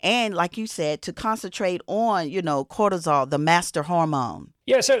book, and like you said, to concentrate on, you know, cortisol, the master hormone?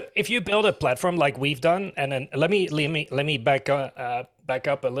 Yeah, so if you build a platform like we've done, and then let me back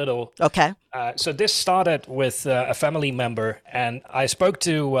up a little. Okay. So this started with a family member, and I spoke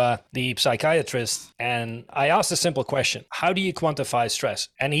to the psychiatrist, and I asked a simple question: how do you quantify stress?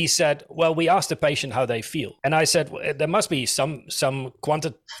 And he said, well, we asked the patient how they feel. And I said, well, there must be some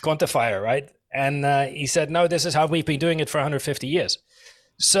quantifier, right? And he said, no, this is how we've been doing it for 150 years.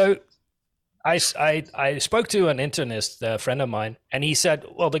 So I spoke to an internist, a friend of mine, and he said,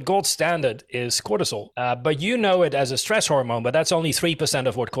 well, the gold standard is cortisol, but you know it as a stress hormone, but that's only 3%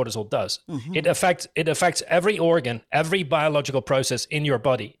 of what cortisol does. Mm-hmm. It affects every organ, every biological process in your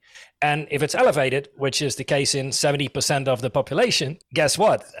body. And if it's elevated, which is the case in 70% of the population, guess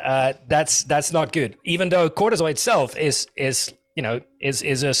what? That's not good. Even though cortisol itself is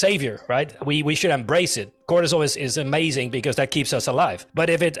a savior, right? We should embrace it. Cortisol is amazing because that keeps us alive. But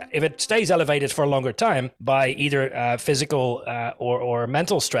if it stays elevated for a longer time by either physical or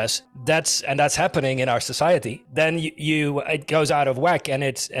mental stress, that's happening in our society, then it goes out of whack, and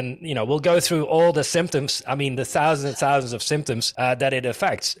we'll go through all the symptoms. I mean, the thousands and thousands of symptoms that it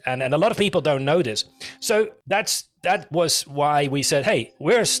affects, and a lot of people don't know this. So that was why we said, hey,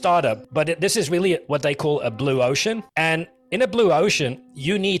 we're a startup, but this is really what they call a blue ocean, and in a blue ocean,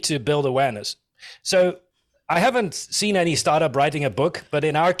 you need to build awareness. So I haven't seen any startup writing a book, but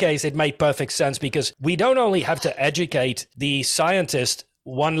in our case, it made perfect sense because we don't only have to educate the scientist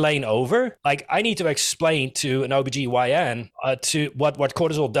one lane over. Like, I need to explain to an OBGYN to what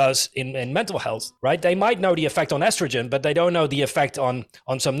cortisol does in mental health, right? They might know the effect on estrogen, but they don't know the effect on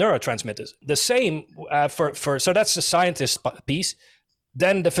some neurotransmitters. The same so that's the scientist piece.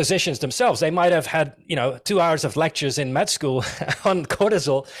 Then the physicians themselves, they might have had, 2 hours of lectures in med school on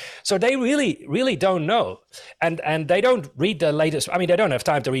cortisol. So they really, really don't know. And they don't read the latest. I mean, they don't have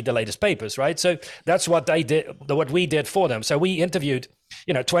time to read the latest papers, right? So that's what they did, what we did for them. So we interviewed,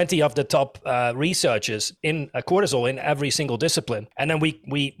 20 of the top researchers in cortisol in every single discipline. And then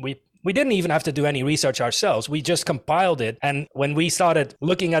we didn't even have to do any research ourselves. We just compiled it. And when we started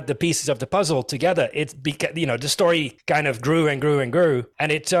looking at the pieces of the puzzle together, it became, the story kind of grew and grew and grew.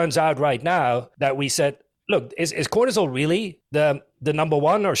 And it turns out right now that we said, look, is cortisol really the number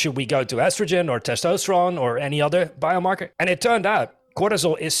one, or should we go to estrogen or testosterone or any other biomarker? And it turned out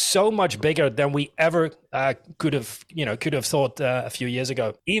cortisol is so much bigger than we ever could have thought a few years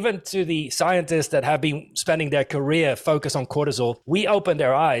ago. Even to the scientists that have been spending their career focused on cortisol, we opened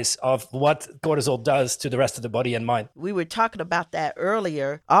their eyes of what cortisol does to the rest of the body and mind. We were talking about that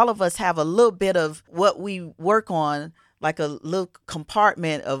earlier. All of us have a little bit of what we work on, like a little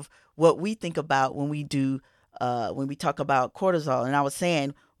compartment of what we think about when we talk about cortisol. And I was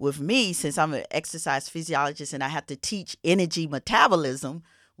saying, with me, since I'm an exercise physiologist and I have to teach energy metabolism,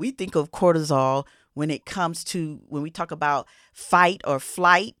 we think of cortisol when we talk about fight or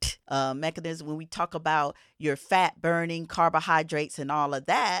flight mechanism, when we talk about your fat burning, carbohydrates and all of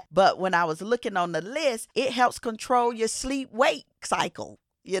that. But when I was looking on the list, it helps control your sleep-wake cycle,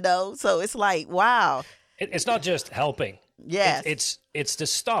 So it's like, wow. It's not just helping. Yes. It's the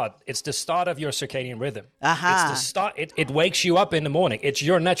start. It's the start of your circadian rhythm. Uh-huh. It's the start. It wakes you up in the morning. It's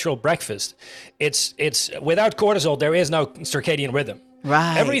your natural breakfast. It's without cortisol, there is no circadian rhythm.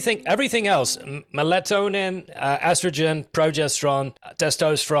 Right. Everything else, melatonin, estrogen, progesterone,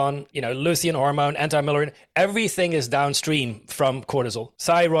 testosterone, lutein hormone, anti-Müllerian, everything is downstream from cortisol.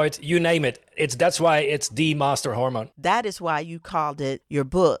 Thyroid, you name it. That's why it's the master hormone. That is why you called it your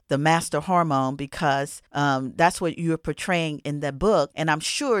book, The Master Hormone, because that's what you're portraying in the book. And I'm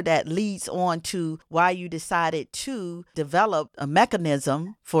sure that leads on to why you decided to develop a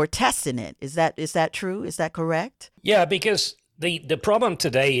mechanism for testing it. Is that true? Is that correct? Yeah, because the problem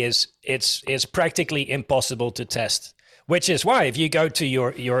today is it's practically impossible to test. Which is why if you go to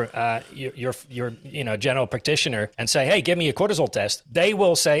your general practitioner and say, hey, give me a cortisol test, they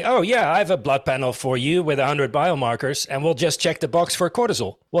will say, oh yeah, I have a blood panel for you with 100 biomarkers and we'll just check the box for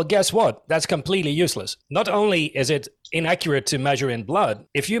cortisol. Well, guess what? That's completely useless. Not only is it inaccurate to measure in blood,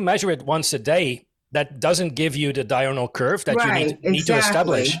 if you measure it once a day, that doesn't give you the diurnal curve that you need to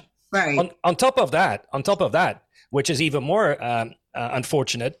establish. Right. On top of that, which is even more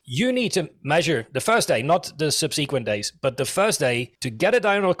unfortunate, you need to measure the first day, not the subsequent days, but the first day. To get a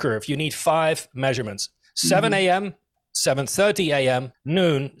diurnal curve, you need 5 measurements: 7 a.m., 7:30 a.m.,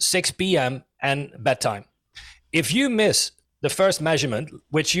 noon, 6 p.m., and bedtime. If you miss the first measurement,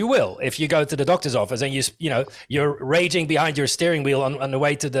 which you will if you go to the doctor's office and you're raging behind your steering wheel on the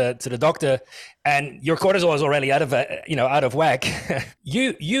way to the doctor, and your cortisol is already out of whack,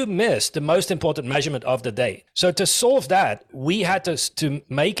 you missed the most important measurement of the day. So to solve that, we had to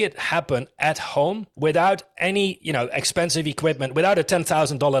make it happen at home without any expensive equipment, without a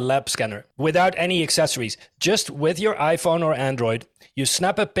 $10,000 lab scanner, without any accessories, just with your iPhone or Android. You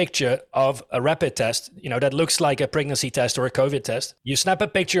snap a picture of a rapid test, that looks like a pregnancy test or a COVID test. You snap a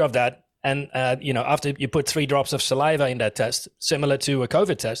picture of that. And, after you put 3 drops of saliva in that test, similar to a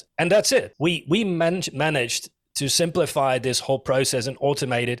COVID test, and that's it. We managed to simplify this whole process and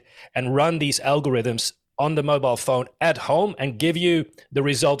automate it and run these algorithms on the mobile phone at home and give you the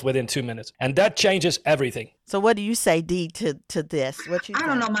result within 2 minutes. And that changes everything. So what do you say, Dee, to this? I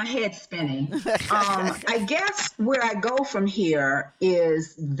don't know. My head's spinning. I guess where I go from here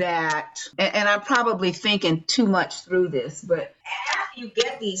is that, and I'm probably thinking too much through this, but after you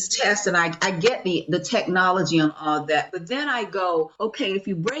get these tests, and I get the technology on all that, but then I go, okay, if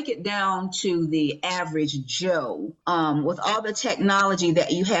you break it down to the average Joe, with all the technology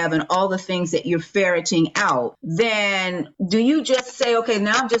that you have and all the things that you're ferreting out, then do you just say, okay,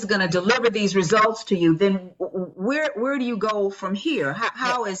 now I'm just going to deliver these results to you? Then where do you go from here?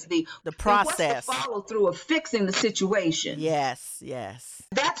 How is the process? What's the follow through of fixing the situation? Yes.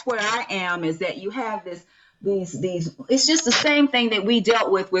 That's where I am, is that you have these it's just the same thing that we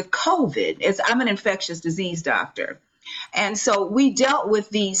dealt with COVID. I'm an infectious disease doctor. And so we dealt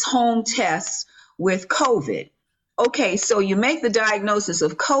with these home tests with COVID. Okay, so you make the diagnosis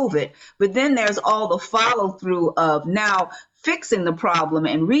of COVID, but then there's all the follow through of now fixing the problem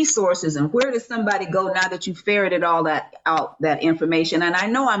and resources, and where does somebody go now that you ferreted all that out, that information. And I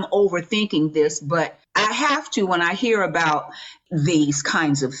know I'm overthinking this, but I have to when I hear about these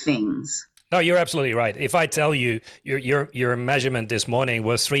kinds of things. No, you're absolutely right. If I tell you your measurement this morning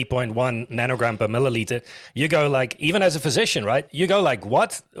was 3.1 nanogram per milliliter, you go like, even as a physician, right? You go like,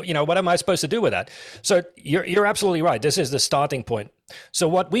 what? What am I supposed to do with that? So you're absolutely right. This is the starting point. So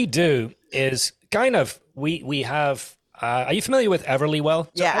what we do is kind of, we have, are you familiar with Everlywell?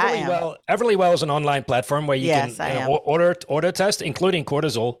 Yeah, I am. Everlywell is an online platform where you can order test, including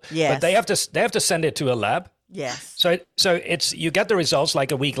cortisol. Yes. But they have to send it to a lab. Yes. So it's, you get the results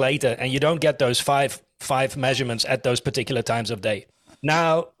like a week later, and you don't get those five measurements at those particular times of day.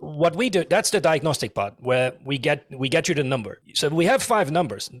 Now, what we do, that's the diagnostic part where we get you the number. So we have 5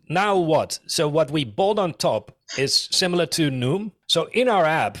 numbers. Now what? So what we bolt on top is similar to Noom. So in our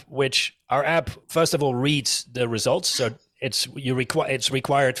app, which our app, first of all, reads the results. So it's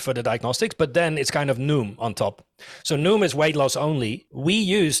required for the diagnostics, but then it's kind of Noom on top. So Noom is weight loss only. We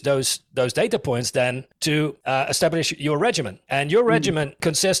use those data points then to establish your regimen. And your regimen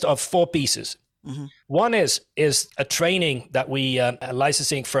consists of 4 pieces. Mm-hmm. One is a training that we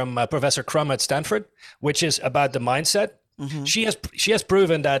licensing from Professor Crum at Stanford, which is about the mindset. Mm-hmm. She has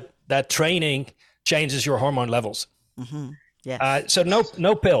proven that training changes your hormone levels. Mm-hmm. Yes. So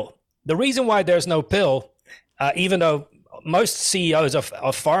no pill. The reason why there's no pill, even though most CEOs of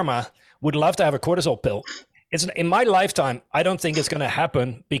pharma would love to have a cortisol pill, in my lifetime, I don't think it's going to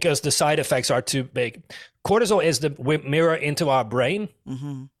happen because the side effects are too big. Cortisol is the mirror into our brain.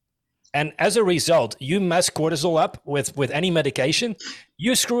 Mm-hmm. And as a result, you mess cortisol up with any medication,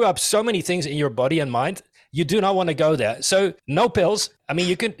 you screw up so many things in your body and mind. you do not want to go there. So no pills. I mean,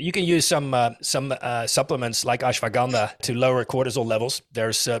 you can use some supplements like ashwagandha to lower cortisol levels.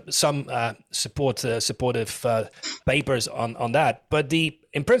 There's some supportive papers on that. But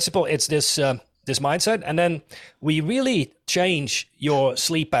in principle, it's this mindset, and then we really change your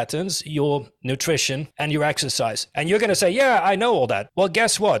sleep patterns, your nutrition, and your exercise. And you're going to say, yeah, I know all that. Well,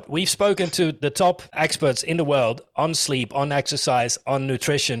 guess what? We've spoken to the top experts in the world on sleep, on exercise, on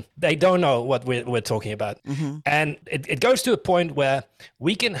nutrition. They don't know what we're talking about. And it goes to a point where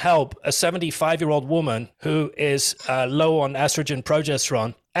we can help a 75-year-old woman who is low on estrogen,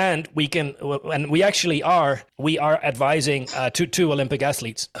 progesterone. And we are advising two Olympic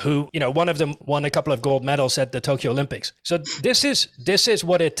athletes who, one of them won a couple of gold medals at the Tokyo Olympics. So this is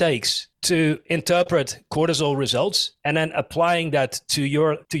what it takes to interpret cortisol results and then applying that to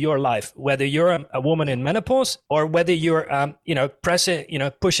your life, whether you're a woman in menopause or whether you're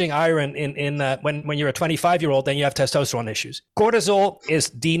pushing iron in when you're a 25-year-old and you have testosterone issues. Cortisol is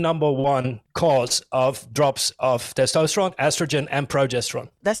the number one cause of drops of testosterone, estrogen, and progesterone.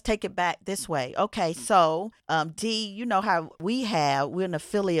 Let's take it back this way. Okay, so Dee, you know how we're an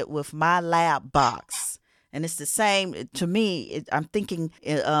affiliate with My Lab Box. And it's the same, to me, I'm thinking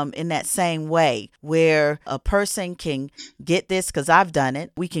in that same way, where a person can get this, because I've done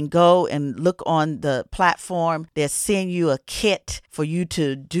it. We can go and look on the platform. They'll send you a kit for you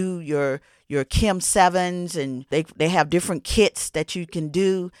to do your Chem 7s, and they have different kits that you can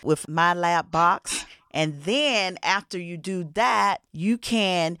do with My Lab Box. And then after you do that, you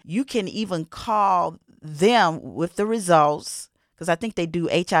can even call them with the results, because I think they do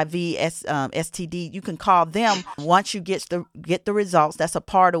HIV, STD. You can call them once you get the results. That's a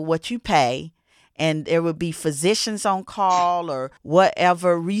part of what you pay. And there will be physicians on call or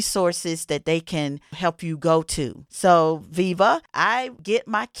whatever resources that they can help you go to. So, Viva, I get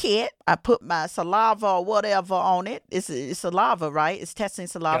my kit. I put my saliva or whatever on it. It's saliva, right? It's testing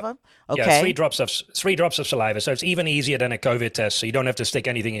saliva. Yep. Okay. Yeah, three drops of saliva. So it's even easier than a COVID test. So you don't have to stick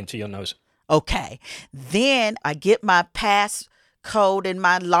anything into your nose. Okay. Then I get my passcode and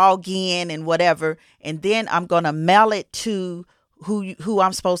my login and whatever, and then I'm going to mail it to who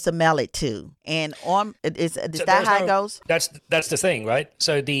I'm supposed to mail it to. And is that how it goes? That's the thing, right?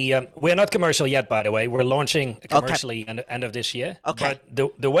 So we're not commercial yet, by the way. We're launching commercially at the end of this year. Okay.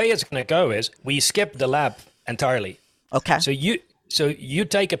 But the way it's going to go is we skip the lab entirely. Okay. So you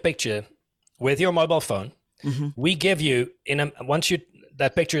take a picture with your mobile phone. Mm-hmm. We give you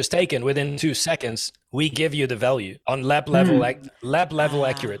that picture is taken within 2 seconds. We give you the value on lab level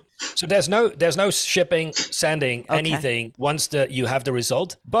accurate. So there's no shipping, sending anything once you have the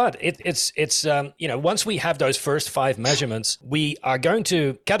result. But it's once we have those first 5 measurements, we are going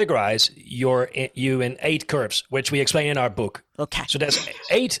to categorize you in 8 curves, which we explain in our book. Okay. So there's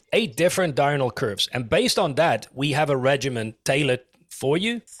eight different diurnal curves, and based on that, we have a regimen tailored for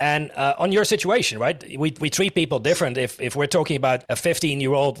you and on your situation, right? We treat people different if we're talking about a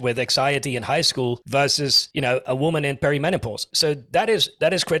 15-year-old with anxiety in high school versus a woman in perimenopause. So that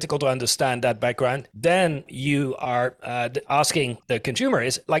is critical to understand that background. Then you are asking the consumer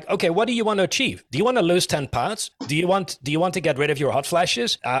is like, okay, what do you want to achieve? Do you want to lose 10 pounds? Do you want to get rid of your hot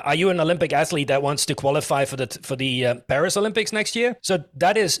flashes? Are you an Olympic athlete that wants to qualify for the Paris Olympics next year? So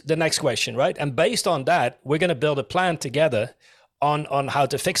that is the next question, right? And based on that, we're going to build a plan together on how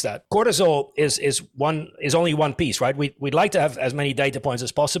to fix that. Cortisol is only one piece, right? We'd like to have as many data points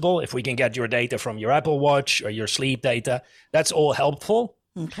as possible. If we can get your data from your Apple Watch or your sleep data, that's all helpful.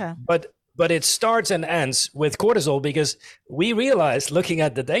 Okay. But it starts and ends with cortisol, because we realized looking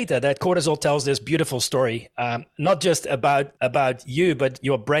at the data that cortisol tells this beautiful story, not just about you, but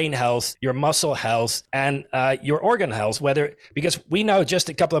your brain health, your muscle health, and your organ health. Because we know just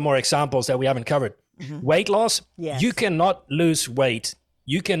a couple of more examples that we haven't covered. Mm-hmm. Weight loss, yes. You cannot lose weight.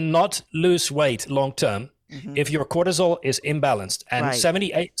 You cannot lose weight long term if your cortisol is imbalanced. And right.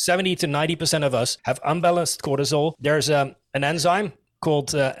 70 to 90% of us have unbalanced cortisol. There's an enzyme called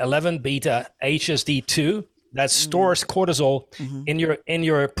 11-beta HSD2 that stores cortisol in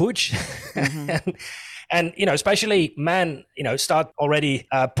your pooch. And especially men, start already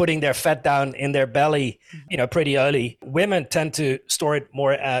putting their fat down in their belly, pretty early. Women tend to store it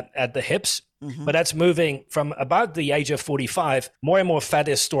more at the hips. Mm-hmm. But that's moving from about the age of 45. More and more fat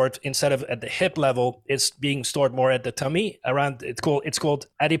is stored instead of at the hip level. It's being stored more at the tummy. It's called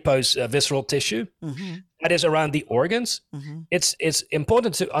adipose visceral tissue. Mm-hmm. That is around the organs. Mm-hmm. It's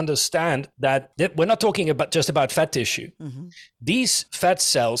important to understand that we're not talking just about fat tissue. Mm-hmm. These fat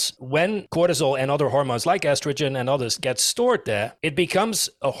cells, when cortisol and other hormones like estrogen and others get stored there, it becomes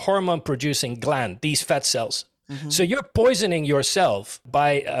a hormone-producing gland. These fat cells. So you're poisoning yourself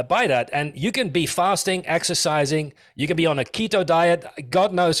by that. And you can be fasting, exercising, you can be on a keto diet,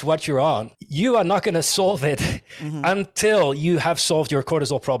 God knows what you're on. You are not going to solve it until you have solved your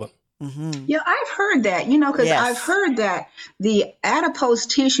cortisol problem. Yeah, I've heard that, because Yes. I've heard that the adipose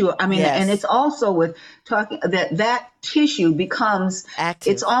tissue, Yes. and it's also with talking that tissue becomes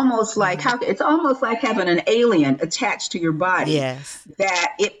Active. It's almost like having an alien attached to your body. Yes.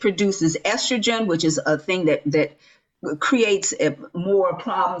 That it produces estrogen, which is a thing that creates more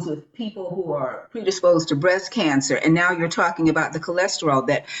problems with people who are predisposed to breast cancer. And now you're talking about the cholesterol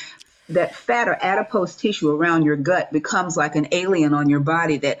that fat or adipose tissue around your gut becomes like an alien on your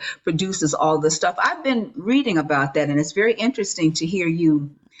body that produces all this stuff. I've been reading about that, and it's very interesting to hear you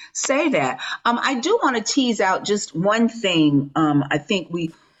say that. I do want to tease out just one thing. I think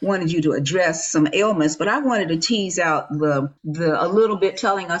we wanted you to address some ailments, but I wanted to tease out a little bit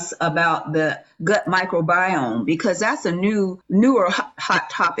telling us about the gut microbiome, because that's a newer hot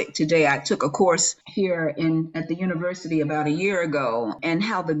topic today. I took a course here at the university about a year ago, and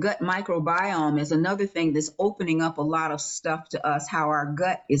how the gut microbiome is another thing that's opening up a lot of stuff to us, how our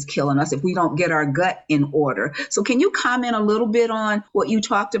gut is killing us if we don't get our gut in order. So can you comment a little bit on what you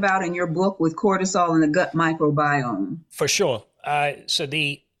talked about in your book with cortisol and the gut microbiome? For sure. So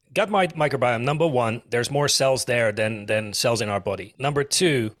the gut microbiome, number one, there's more cells there than cells in our body. Number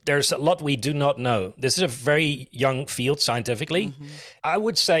two, there's a lot we do not know. This is a very young field scientifically. I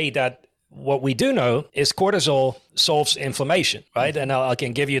would say that what we do know is cortisol solves inflammation, right? And I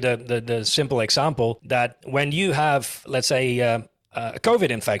can give you the simple example that when you have, let's say, a COVID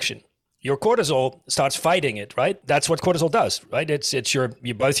infection, your cortisol starts fighting it, right? That's what cortisol does, right? It's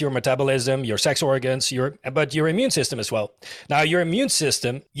both your metabolism, your sex organs, but your immune system as well. Now, your immune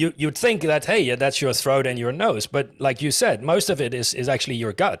system, you'd think that, hey, that's your throat and your nose. But like you said, most of it is actually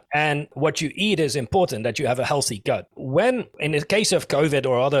your gut. And what you eat is important, that you have a healthy gut. When, in the case of COVID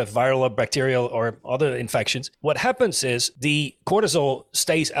or other viral or bacterial or other infections, what happens is the cortisol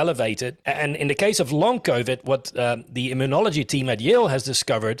stays elevated. And in the case of long COVID, what the immunology team at Yale has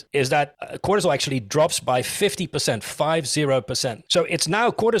discovered is that cortisol actually drops by 50%, 50%. So it's now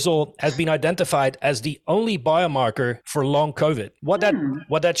cortisol has been identified as the only biomarker for long COVID. What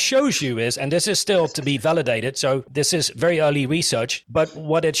that shows you is, and this is still to be validated, so this is very early research, but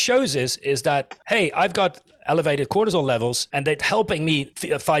what it shows is that, hey, I've got elevated cortisol levels and they're helping me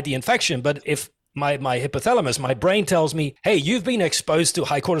fight the infection. But if my hypothalamus, my brain tells me, hey, you've been exposed to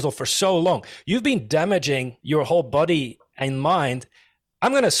high cortisol for so long, you've been damaging your whole body and mind,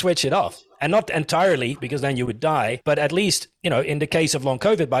 I'm going to switch it off. And not entirely, because then you would die, but at least, in the case of long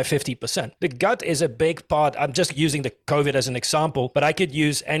COVID, by 50%. The gut is a big part. I'm just using the COVID as an example, but I could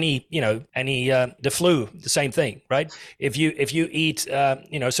use the flu, the same thing, right? If you eat,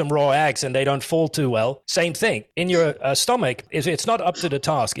 some raw eggs and they don't fall too well, same thing. In your stomach, if it's not up to the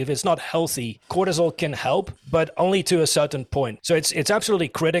task, if it's not healthy, cortisol can help, but only to a certain point. So it's absolutely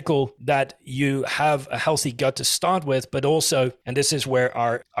critical that you have a healthy gut to start with, but also, and this is where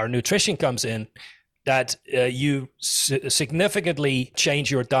our nutrition comes in, that you significantly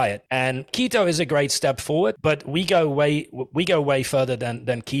change your diet. And keto is a great step forward, but we go way further than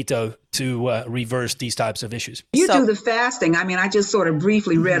keto to reverse these types of issues. You do the fasting. I just sort of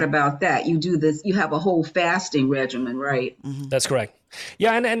briefly read about that. You do this, you have a whole fasting regimen, right? That's correct.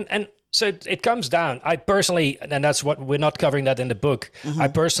 Yeah, and so it comes down. I personally, and that's what we're not covering that in the book. I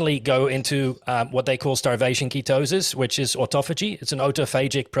personally go into what they call starvation ketosis, which is autophagy. It's an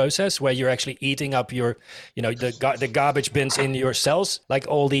autophagic process where you're actually eating up your, the garbage bins in your cells, like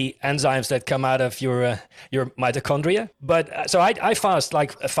all the enzymes that come out of your mitochondria. But so I fast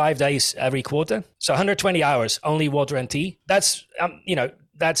like 5 days every quarter. So 120 hours, only water and tea. That's,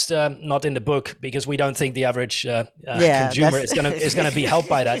 that's not in the book because we don't think the average consumer is gonna be helped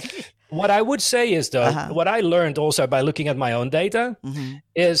by that. What I would say is, though, what I learned also by looking at my own data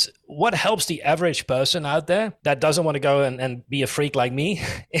is what helps the average person out there that doesn't want to go and be a freak like me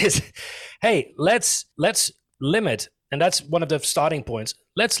is, hey, let's limit, and that's one of the starting points.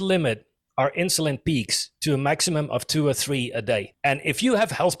 Let's limit our insulin peaks to a maximum of 2 or 3 a day. And if you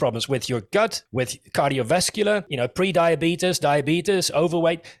have health problems with your gut, with cardiovascular, pre-diabetes, diabetes,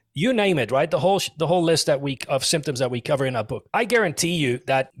 overweight, you name it, right? The whole list of symptoms that we cover in our book. I guarantee you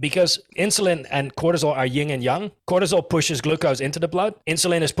that because insulin and cortisol are yin and yang, cortisol pushes glucose into the blood,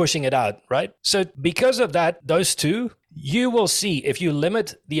 insulin is pushing it out, right? So because of that, those two, you will see if you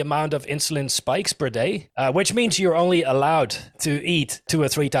limit the amount of insulin spikes per day, which means you're only allowed to eat 2 or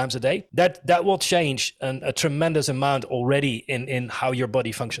 3 times a day, that will change a tremendous amount already in how your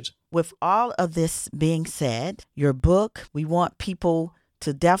body functions. With all of this being said, your book, we want people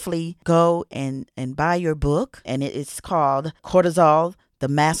to definitely go and buy your book. And it's called Cortisol, the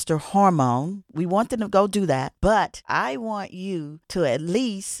Master Hormone. We want them to go do that. But I want you to at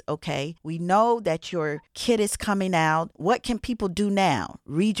least, okay, we know that your kid is coming out. What can people do now?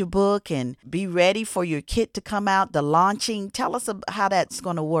 Read your book and be ready for your kid to come out, the launching. Tell us how that's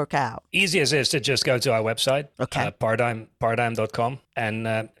going to work out. Easiest is to just go to our website, Okay. paradigm.com, and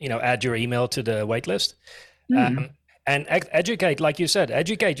add your email to the wait list. And educate, like you said,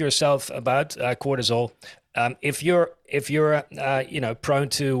 educate yourself about cortisol. If you're prone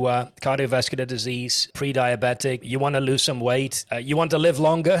to cardiovascular disease, pre-diabetic, you want to lose some weight, you want to live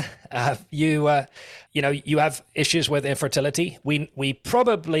longer, you have issues with infertility. We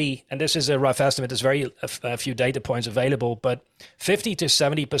probably, and this is a rough estimate, there's a few data points available, but 50 to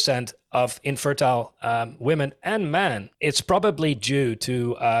 70% of infertile women and men, it's probably due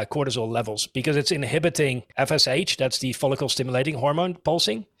to cortisol levels, because it's inhibiting FSH, that's the follicle stimulating hormone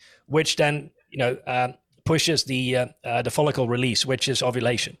pulsing, which then pushes the follicle release, which is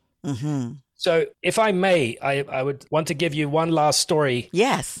ovulation. Mm-hmm. So if I may, I would want to give you one last story.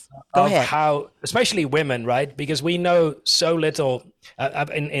 Yes, go ahead. How, especially women, right? Because we know so little,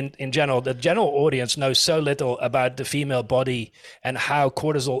 in general, the general audience knows so little about the female body and how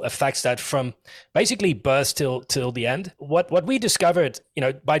cortisol affects that from basically birth till the end. What we discovered,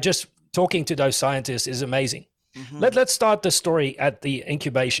 by just talking to those scientists is amazing. Mm-hmm. Let's start the story at the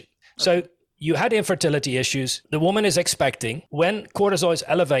incubation. So you had infertility issues. The woman is expecting. When cortisol is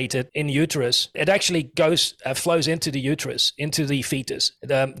elevated in uterus, it actually flows into the uterus, into the fetus.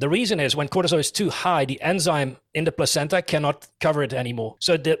 The reason is when cortisol is too high, the enzyme in the placenta cannot cover it anymore.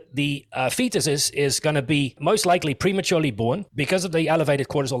 So the fetus is going to be most likely prematurely born because of the elevated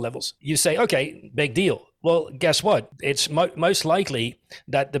cortisol levels. You say, okay, big deal. Well, guess what? It's most likely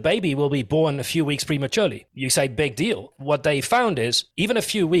that the baby will be born a few weeks prematurely. You say, big deal. What they found is even a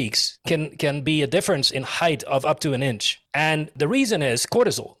few weeks can be a difference in height of up to an inch. And the reason is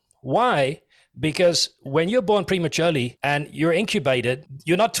cortisol. Why? Because when you're born prematurely and you're incubated,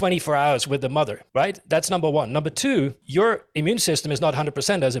 you're not 24 hours with the mother, right? That's number one. Number two, your immune system is not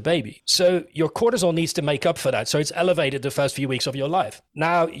 100% as a baby. So your cortisol needs to make up for that. So it's elevated the first few weeks of your life.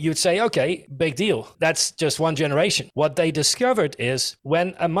 Now you'd say, okay, big deal. That's just one generation. What they discovered is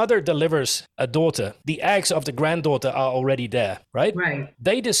when a mother delivers a daughter, the eggs of the granddaughter are already there, right? Right.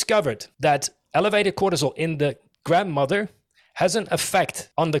 They discovered that elevated cortisol in the grandmother has an effect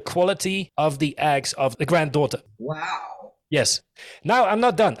on the quality of the eggs of the granddaughter. Wow. Yes. Now I'm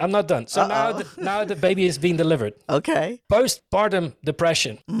not done. So now the baby is being delivered. Okay. Postpartum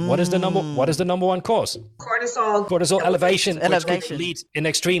depression. What is the number one cause? Cortisol elevation, which could lead, in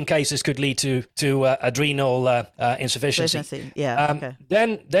extreme cases, could lead to adrenal insufficiency. Yeah. Okay.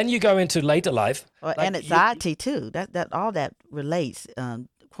 Then you go into later life. And anxiety too. That all that relates.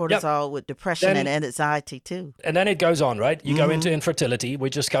 Cortisol with depression and anxiety too. And then it goes on, right? You go into infertility. We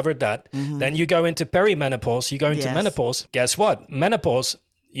just covered that. Then you go into perimenopause. You go into menopause. Guess what? Menopause,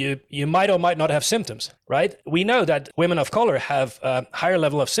 you might or might not have symptoms, right? We know that women of color have a higher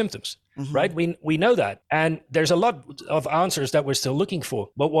level of symptoms, right? We know that. And there's a lot of answers that we're still looking for.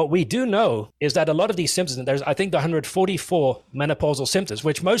 But what we do know is that a lot of these symptoms, there's, I think, the 144 menopausal symptoms,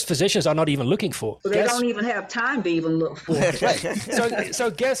 which most physicians are not even looking for. Well, they don't even have time to even look for it. Right. So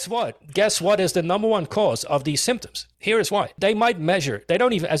guess what? Guess what is the number one cause of these symptoms? Here is why. They might measure. They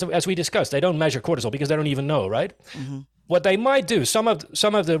don't even, as we discussed, they don't measure cortisol because they don't even know, right? What they might do, some of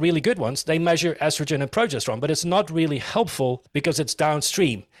the really good ones, they measure estrogen and progesterone, but it's not really helpful because it's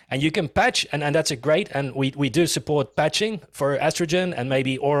downstream. And you can patch, and that's a great, and we do support patching for estrogen and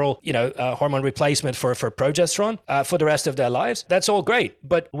maybe oral, hormone replacement for progesterone for the rest of their lives. That's all great.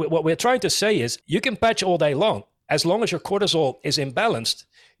 But what we're trying to say is you can patch all day long. As long as your cortisol is imbalanced,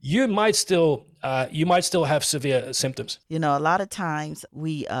 you might still have severe symptoms. A lot of times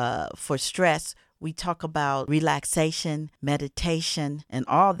we, for stress, we talk about relaxation, meditation, and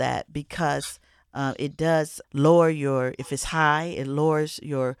all that because it does lower if it's high, it lowers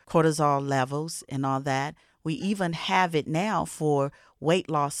your cortisol levels and all that. We even have it now for weight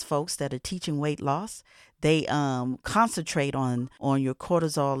loss folks that are teaching weight loss. They concentrate on your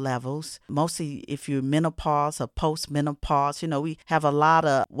cortisol levels, mostly if you're menopause or post-menopause. We have a lot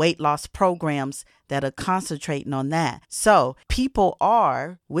of weight loss programs that are concentrating on that. So people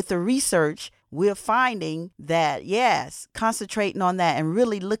are, with the research, we're finding that, yes, concentrating on that and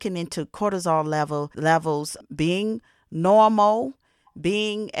really looking into cortisol levels being normal,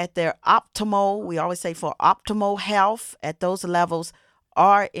 being at their optimal, we always say for optimal health at those levels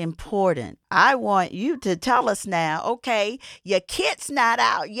are important. I want you to tell us now, okay, your kit's not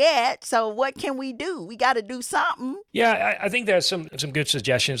out yet, so what can we do? We got to do something. Yeah, I think there's some good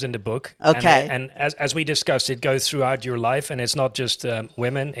suggestions in the book. Okay. And as we discussed, it goes throughout your life, and it's not just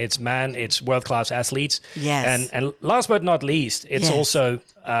women, it's men, it's world-class athletes. Yes. And last but not least, it's Yes. also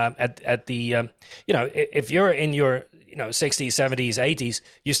at the, if you're in your 60s, 70s, 80s,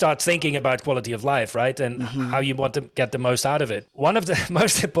 you start thinking about quality of life, right? And how you want to get the most out of it. One of the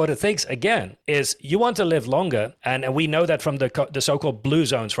most important things, again, is you want to live longer. And we know that from the so-called blue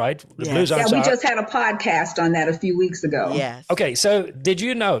zones, right? The blue Yes. zones Yeah, we are... just had a podcast on that a few weeks ago. Yes. Okay, so did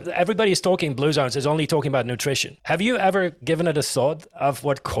you know that everybody's talking blue zones is only talking about nutrition? Have you ever given it a thought of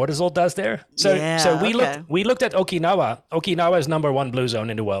what cortisol does there? So we looked at Okinawa. Okinawa is number 1 blue zone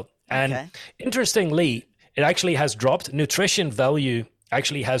in the world. And interestingly, it actually has dropped. Nutrition value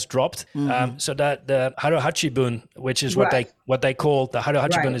actually has dropped. So that the Haruhachibun, which is what they call the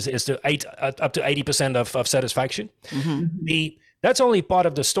Haruhachibun, is the up to 80% of satisfaction. That's only part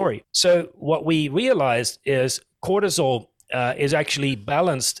of the story. So what we realized is cortisol is actually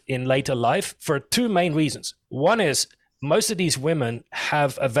balanced in later life for 2 main reasons. One is most of these women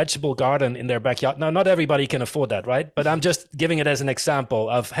have a vegetable garden in their backyard. Now, not everybody can afford that, right? But I'm just giving it as an example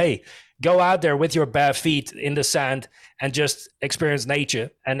of, hey, go out there with your bare feet in the sand and just experience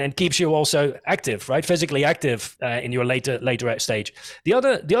nature, and keeps you also active, right? Physically active in your later stage. The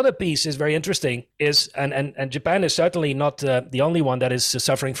other piece is very interesting is, and Japan is certainly not the only one that is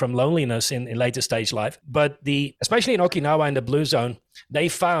suffering from loneliness in later stage life, but especially in Okinawa in the blue zone, they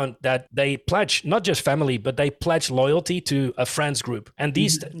found that they pledge not just family, but they pledge loyalty to a friends group, and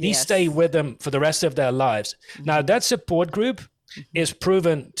these stay with them for the rest of their lives. Now that support group is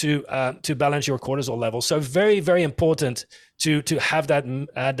proven to balance your cortisol level. So very, very important to have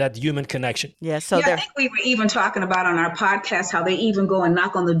that human connection. Yeah. So I think we were even talking about on our podcast how they even go and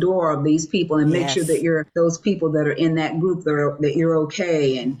knock on the door of these people and make sure that you're those people that are in that group that you're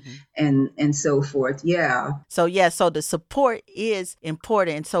okay and so forth. Yeah. So the support is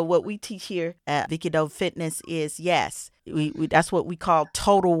important. So what we teach here at Vicky Doe Fitness is we that's what we call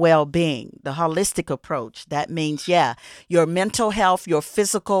total well-being, the holistic approach. That means your mental health, your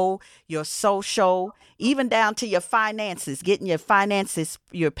physical, your social, even down to your finances, getting your finances,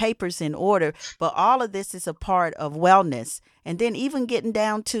 your papers in order. But all of this is a part of wellness. And then even getting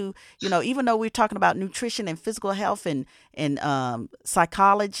down to, even though we're talking about nutrition and physical health and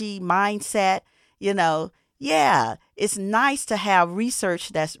psychology, mindset, it's nice to have research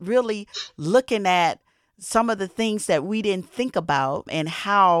that's really looking at some of the things that we didn't think about and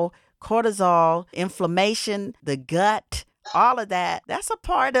how cortisol, inflammation, the gut, all of that's a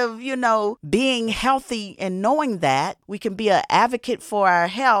part of, being healthy, and knowing that we can be an advocate for our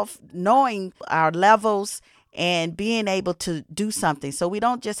health, knowing our levels and being able to do something. So we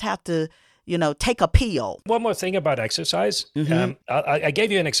don't just have to, take a pill. One more thing about exercise. I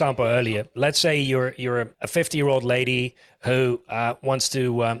gave you an example earlier. Let's say you're a 50-year-old lady who wants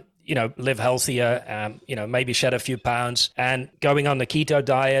to live healthier, maybe shed a few pounds, and going on the keto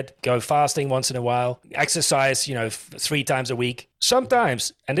diet, go fasting once in a while, exercise, 3 times a week.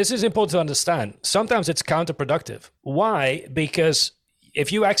 Sometimes, and this is important to understand, sometimes it's counterproductive. Why? Because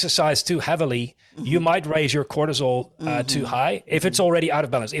if you exercise too heavily, you might raise your cortisol too high if it's already out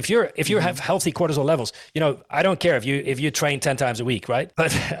of balance. If you have healthy cortisol levels, I don't care if you train 10 times a week, right?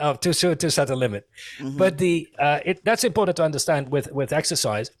 But to set a limit. But that's important to understand with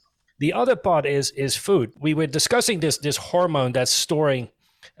exercise. The other part is food. We were discussing this hormone that's storing,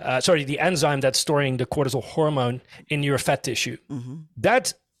 the enzyme that's storing the cortisol hormone in your fat tissue.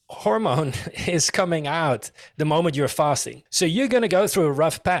 That hormone is coming out the moment you're fasting. So you're going to go through a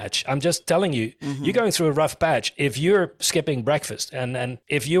rough patch. I'm just telling you, you're going through a rough patch if you're skipping breakfast. And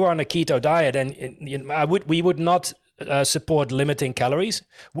if you're on a keto diet, and we would not support limiting calories.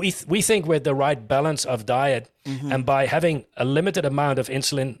 We think with the right balance of diet and by having a limited amount of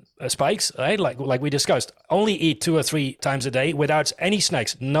insulin spikes, right? Like we discussed, only eat 2 or 3 times a day without any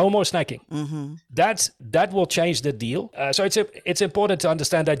snacks, no more snacking. That will change the deal. So it's important to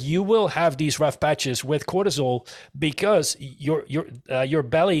understand that you will have these rough patches with cortisol because your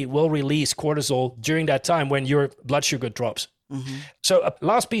belly will release cortisol during that time when your blood sugar drops. So a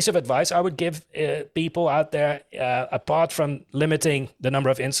last piece of advice I would give people out there, apart from limiting the number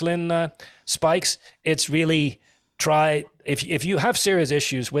of insulin spikes, it's really try, if you have serious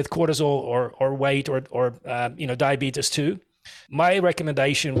issues with cortisol or weight or diabetes too, my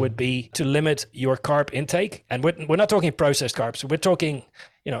recommendation would be to limit your carb intake. And we're not talking processed carbs. We're talking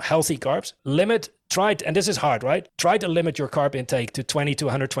healthy carbs, and this is hard, right? Try to limit your carb intake to 20 to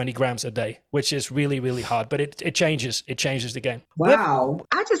 120 grams a day, which is really, really hard, but it changes the game. Wow.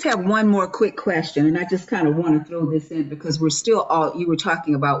 I just have one more quick question, and I just kind of want to throw this in because you were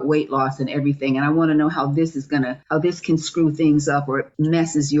talking about weight loss and everything, and I want to know how this can screw things up or it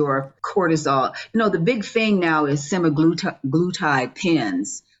messes your cortisol. The big thing now is semaglutide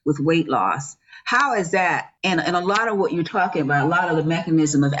pens with weight loss. How is that? And a lot of what you're talking about, a lot of the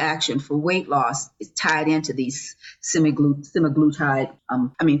mechanism of action for weight loss is tied into these semaglutide,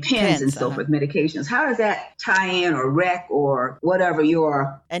 pens and so forth, medications. How does that tie in or wreck or whatever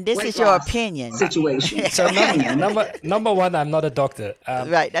your and this is your opinion situation? So number one, I'm not a doctor.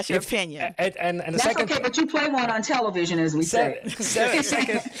 Right, that's your opinion. And the that's second, okay, but you play one on television, as we say.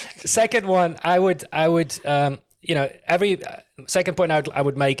 Second one, I would every second point I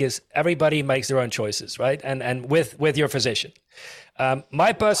would make is everybody makes their own choices, right? And with your physician.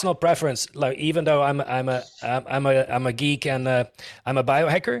 My personal preference, like even though I'm a geek and I'm a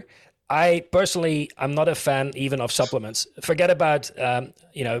biohacker, I'm not a fan even of supplements. Forget about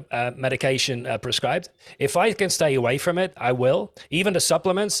medication prescribed. If I can stay away from it, I will. Even the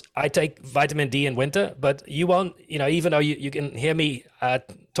supplements, I take vitamin D in winter, but you won't. Even though you can hear me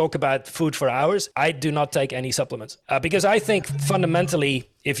talk about food for hours, I do not take any supplements because I think fundamentally,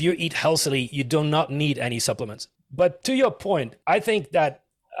 if you eat healthily, you do not need any supplements. But to your point, I think that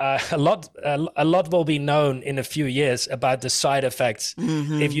a lot will be known in a few years about the side effects.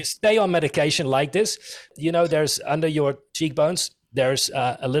 Mm-hmm. If you stay on medication like this, there's under your cheekbones, there's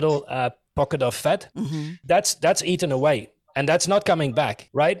a little pocket of fat. Mm-hmm. That's eaten away, and that's not coming back,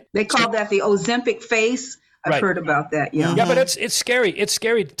 right? They call that the Ozempic face. I've heard about that. Yeah. Yeah, but it's scary. It's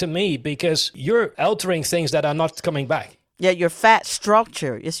scary to me because you're altering things that are not coming back. Yeah, your fat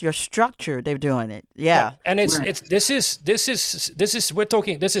structure. It's your structure. They're doing it. Yeah. And this is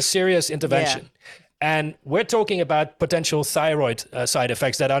serious intervention. Yeah. And we're talking about potential thyroid side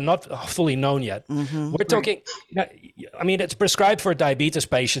effects that are not fully known yet. Mm-hmm. We're talking, it's prescribed for diabetes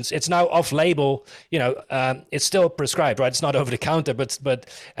patients. It's now off-label. It's still prescribed, right? It's not over the counter, but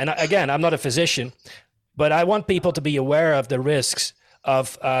and again, I'm not a physician, but I want people to be aware of the risks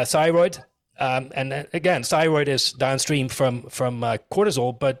of thyroid. And again, thyroid is downstream from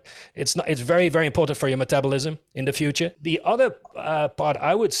cortisol, but it's very, very important for your metabolism in the future. The other part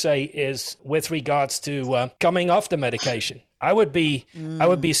I would say is with regards to coming off the medication. I would be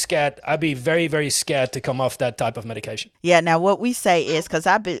scared. I'd be very, very scared to come off that type of medication. Yeah. Now, what we say is, because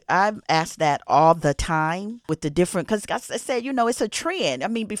I've asked that all the time with the different, because I said, it's a trend. I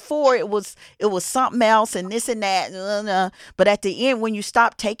mean, before it was something else and this and that, but at the end, when you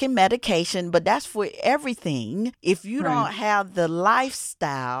stop taking medication, but that's for everything. If you don't have the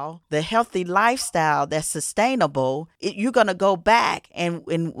lifestyle, the healthy lifestyle that's sustainable, you're going to go back. And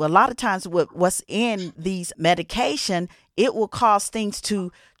a lot of times what's in these medication, it will cause things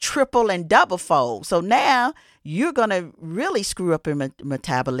to triple and double fold. So now you're going to really screw up your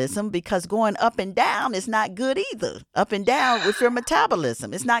metabolism because going up and down is not good either. Up and down with your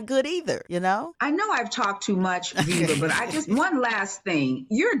metabolism, it's not good either, I know I've talked too much, Wibe, but one last thing.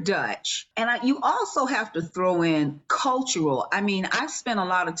 You're Dutch, and you also have to throw in cultural. I mean, I've spent a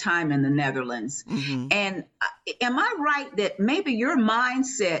lot of time in the Netherlands, mm-hmm. and am I right that maybe your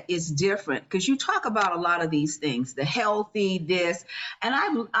mindset is different? Because you talk about a lot of these things, the healthy, this, and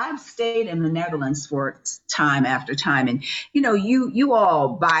I've stayed in the Netherlands for time after time, and you all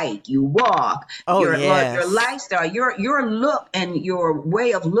bike, you walk, your lifestyle, your look and your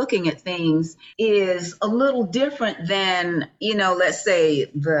way of looking at things is a little different than let's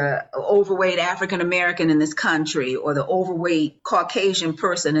say the overweight African American in this country or the overweight Caucasian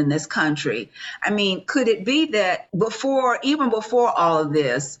person in this country. I mean, could it be that even before all of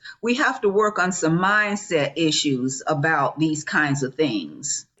this, we have to work on some mindset issues about these kinds of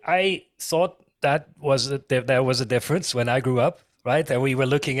things? I thought there was a difference when I grew up, right? And we were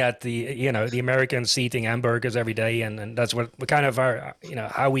looking at the Americans eating hamburgers every day, and that's what kind of our,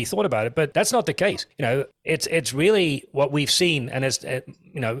 how we thought about it. But that's not the case. It's really what we've seen, and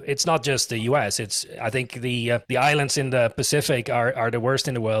it's not just the U.S. I think the islands in the Pacific are the worst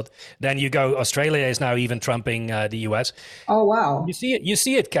in the world. Then you go, Australia is now even trumping the U.S. Oh wow! You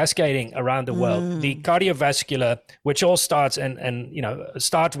see it cascading around the world. The cardiovascular, which all starts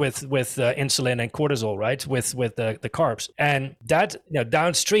start with insulin and cortisol, right? With the carbs, and that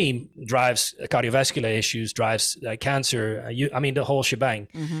downstream drives cardiovascular issues, drives cancer. The whole shebang.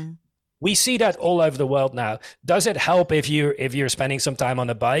 Mm-hmm. We see that all over the world now. Does it help if you're spending some time on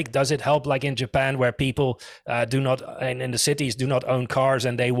a bike? Does it help like in Japan where people do not, and in the cities, do not own cars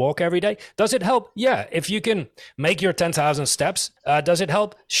and they walk every day? Does it help? Yeah. If you can make your 10,000 steps, does it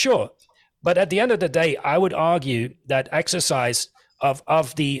help? Sure. But at the end of the day, I would argue that exercise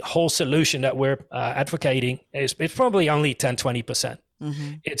of the whole solution that we're advocating is probably only 10-20%.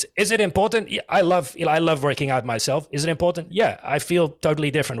 Mm-hmm. Is it important? Yeah, I love working out myself. Is it important? Yeah, I feel totally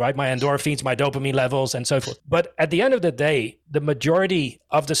different, right? My endorphins, my dopamine levels, and so forth. But at the end of the day, the majority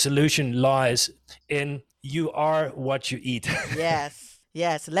of the solution lies in you are what you eat. Yes.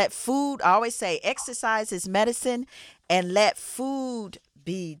 Let food, I always say exercise is medicine, and let food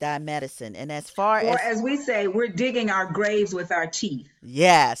be thy medicine. And as we say, we're digging our graves with our teeth.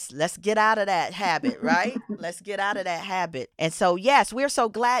 Yes, let's get out of that habit, right? Let's get out of that habit. And so, yes, we're so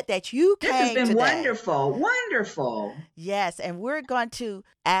glad that you came today. This has been wonderful. Yes, and we're going to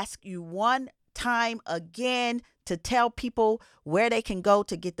ask you one time again to tell people where they can go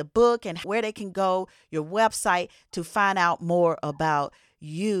to get the book and where they can go, your website, to find out more about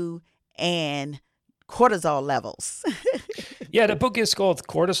you and cortisol levels. Yeah, the book is called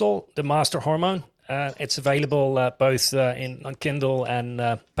Cortisol, the Master Hormone. It's available both on Kindle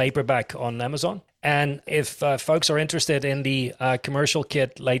and paperback on Amazon. And if folks are interested in the commercial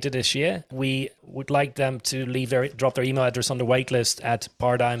kit later this year, we would like them to drop their email address on the waitlist at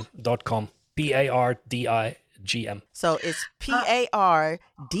paradigm.com, PARDIGM. So it's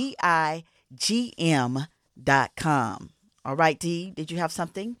PARDIGM.com. All right, Dee, did you have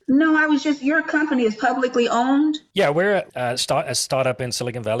something? No, your company is publicly owned? Yeah, we're a startup in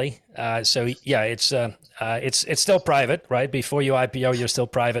Silicon Valley. So yeah, it's still private, right? Before you IPO, you're still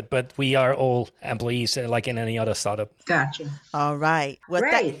private, but we are all employees like in any other startup. Gotcha. All right. Well,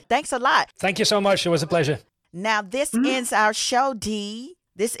 great. Thanks a lot. Thank you so much. It was a pleasure. Now, this ends our show, Dee.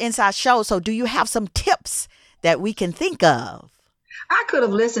 This ends our show. So do you have some tips that we can think of? I could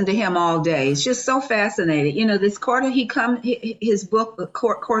have listened to him all day. It's just so fascinating. You know, this his book,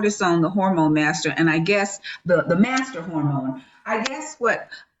 Cortisol, the Hormone Master, and I guess the master hormone. I guess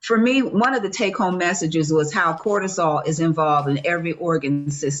for me, one of the take-home messages was how cortisol is involved in every organ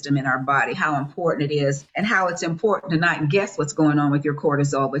system in our body, how important it is, and how it's important to not guess what's going on with your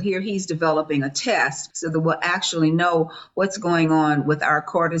cortisol. But here he's developing a test so that we'll actually know what's going on with our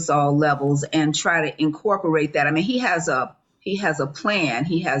cortisol levels and try to incorporate that. I mean, he has a plan.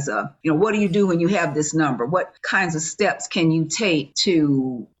 He has what do you do when you have this number? What kinds of steps can you take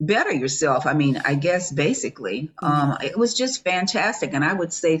to better yourself? I mean, I guess basically, it was just fantastic. And I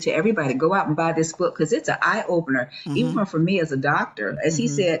would say to everybody, go out and buy this book because it's an eye opener, even for me as a doctor. As he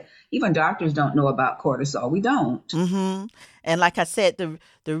said, even doctors don't know about cortisol. We don't. Mm-hmm. And like I said, the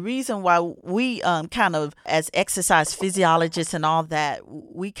reason why we kind of, as exercise physiologists and all that,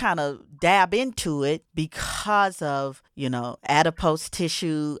 we kind of dab into it because of, adipose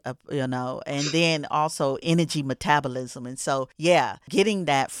tissue, and then also energy metabolism. And so, yeah, getting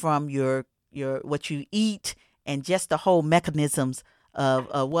that from your what you eat and just the whole mechanisms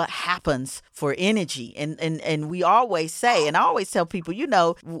of what happens for energy. And we always say, and I always tell people,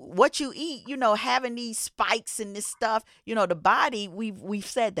 what you eat, having these spikes and this stuff, the body, we've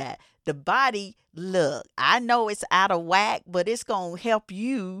said that. The body, look, I know it's out of whack, but it's going to help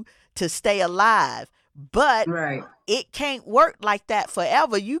you to stay alive. But it can't work like that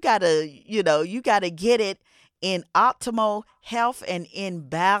forever. You gotta get it in optimal health and in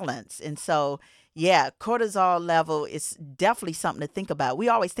balance. And so, yeah, cortisol level is definitely something to think about. We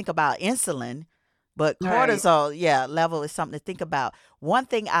always think about insulin, but cortisol, level is something to think about. One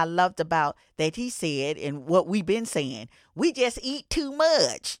thing I loved about that he said, and what we've been saying, we just eat too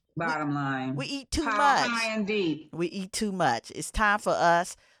much. Bottom line. We eat too much. High and deep. We eat too much. It's time for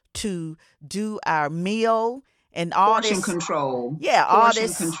us to do our meal and all portion this control. Yeah, portion all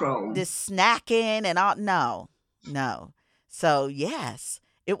this control. This snacking and all. No. So yes,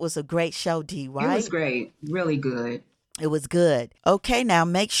 it was a great show, Dee, right? It was great. Really good. It was good. Okay, now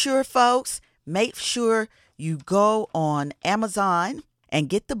make sure, folks, you go on Amazon and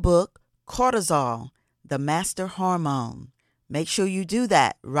get the book, Cortisol, the Master Hormone. Make sure you do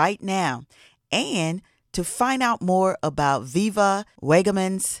that right now. And to find out more about Wibe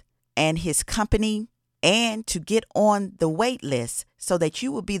Wagemans and his company, and to get on the wait list so that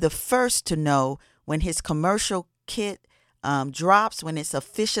you will be the first to know when his commercial kit drops, when it's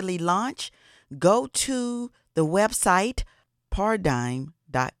officially launched, go to the website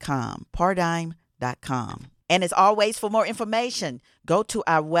paradigm.com. Paradigm.com. And as always, for more information, go to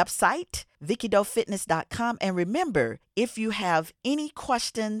our website, VickiDoeFitness.com. And remember, if you have any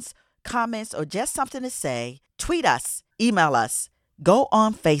questions, comments, or just something to say, tweet us, email us, Go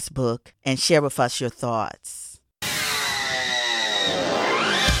on Facebook and share with us your thoughts.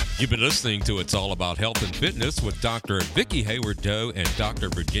 You've been listening to It's All About Health and Fitness with Dr. Vicki Hayward Doe and Dr.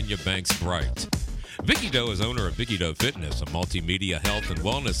 Virginia Banks Bright. Vicki Doe is owner of Vicki Doe Fitness, a multimedia health and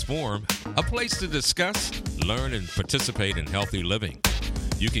wellness forum, a place to discuss, learn, and participate in healthy living.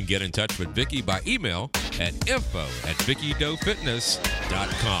 You can get in touch with Vicki by email at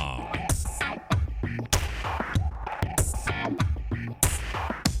info@VickiDoeFitness.com.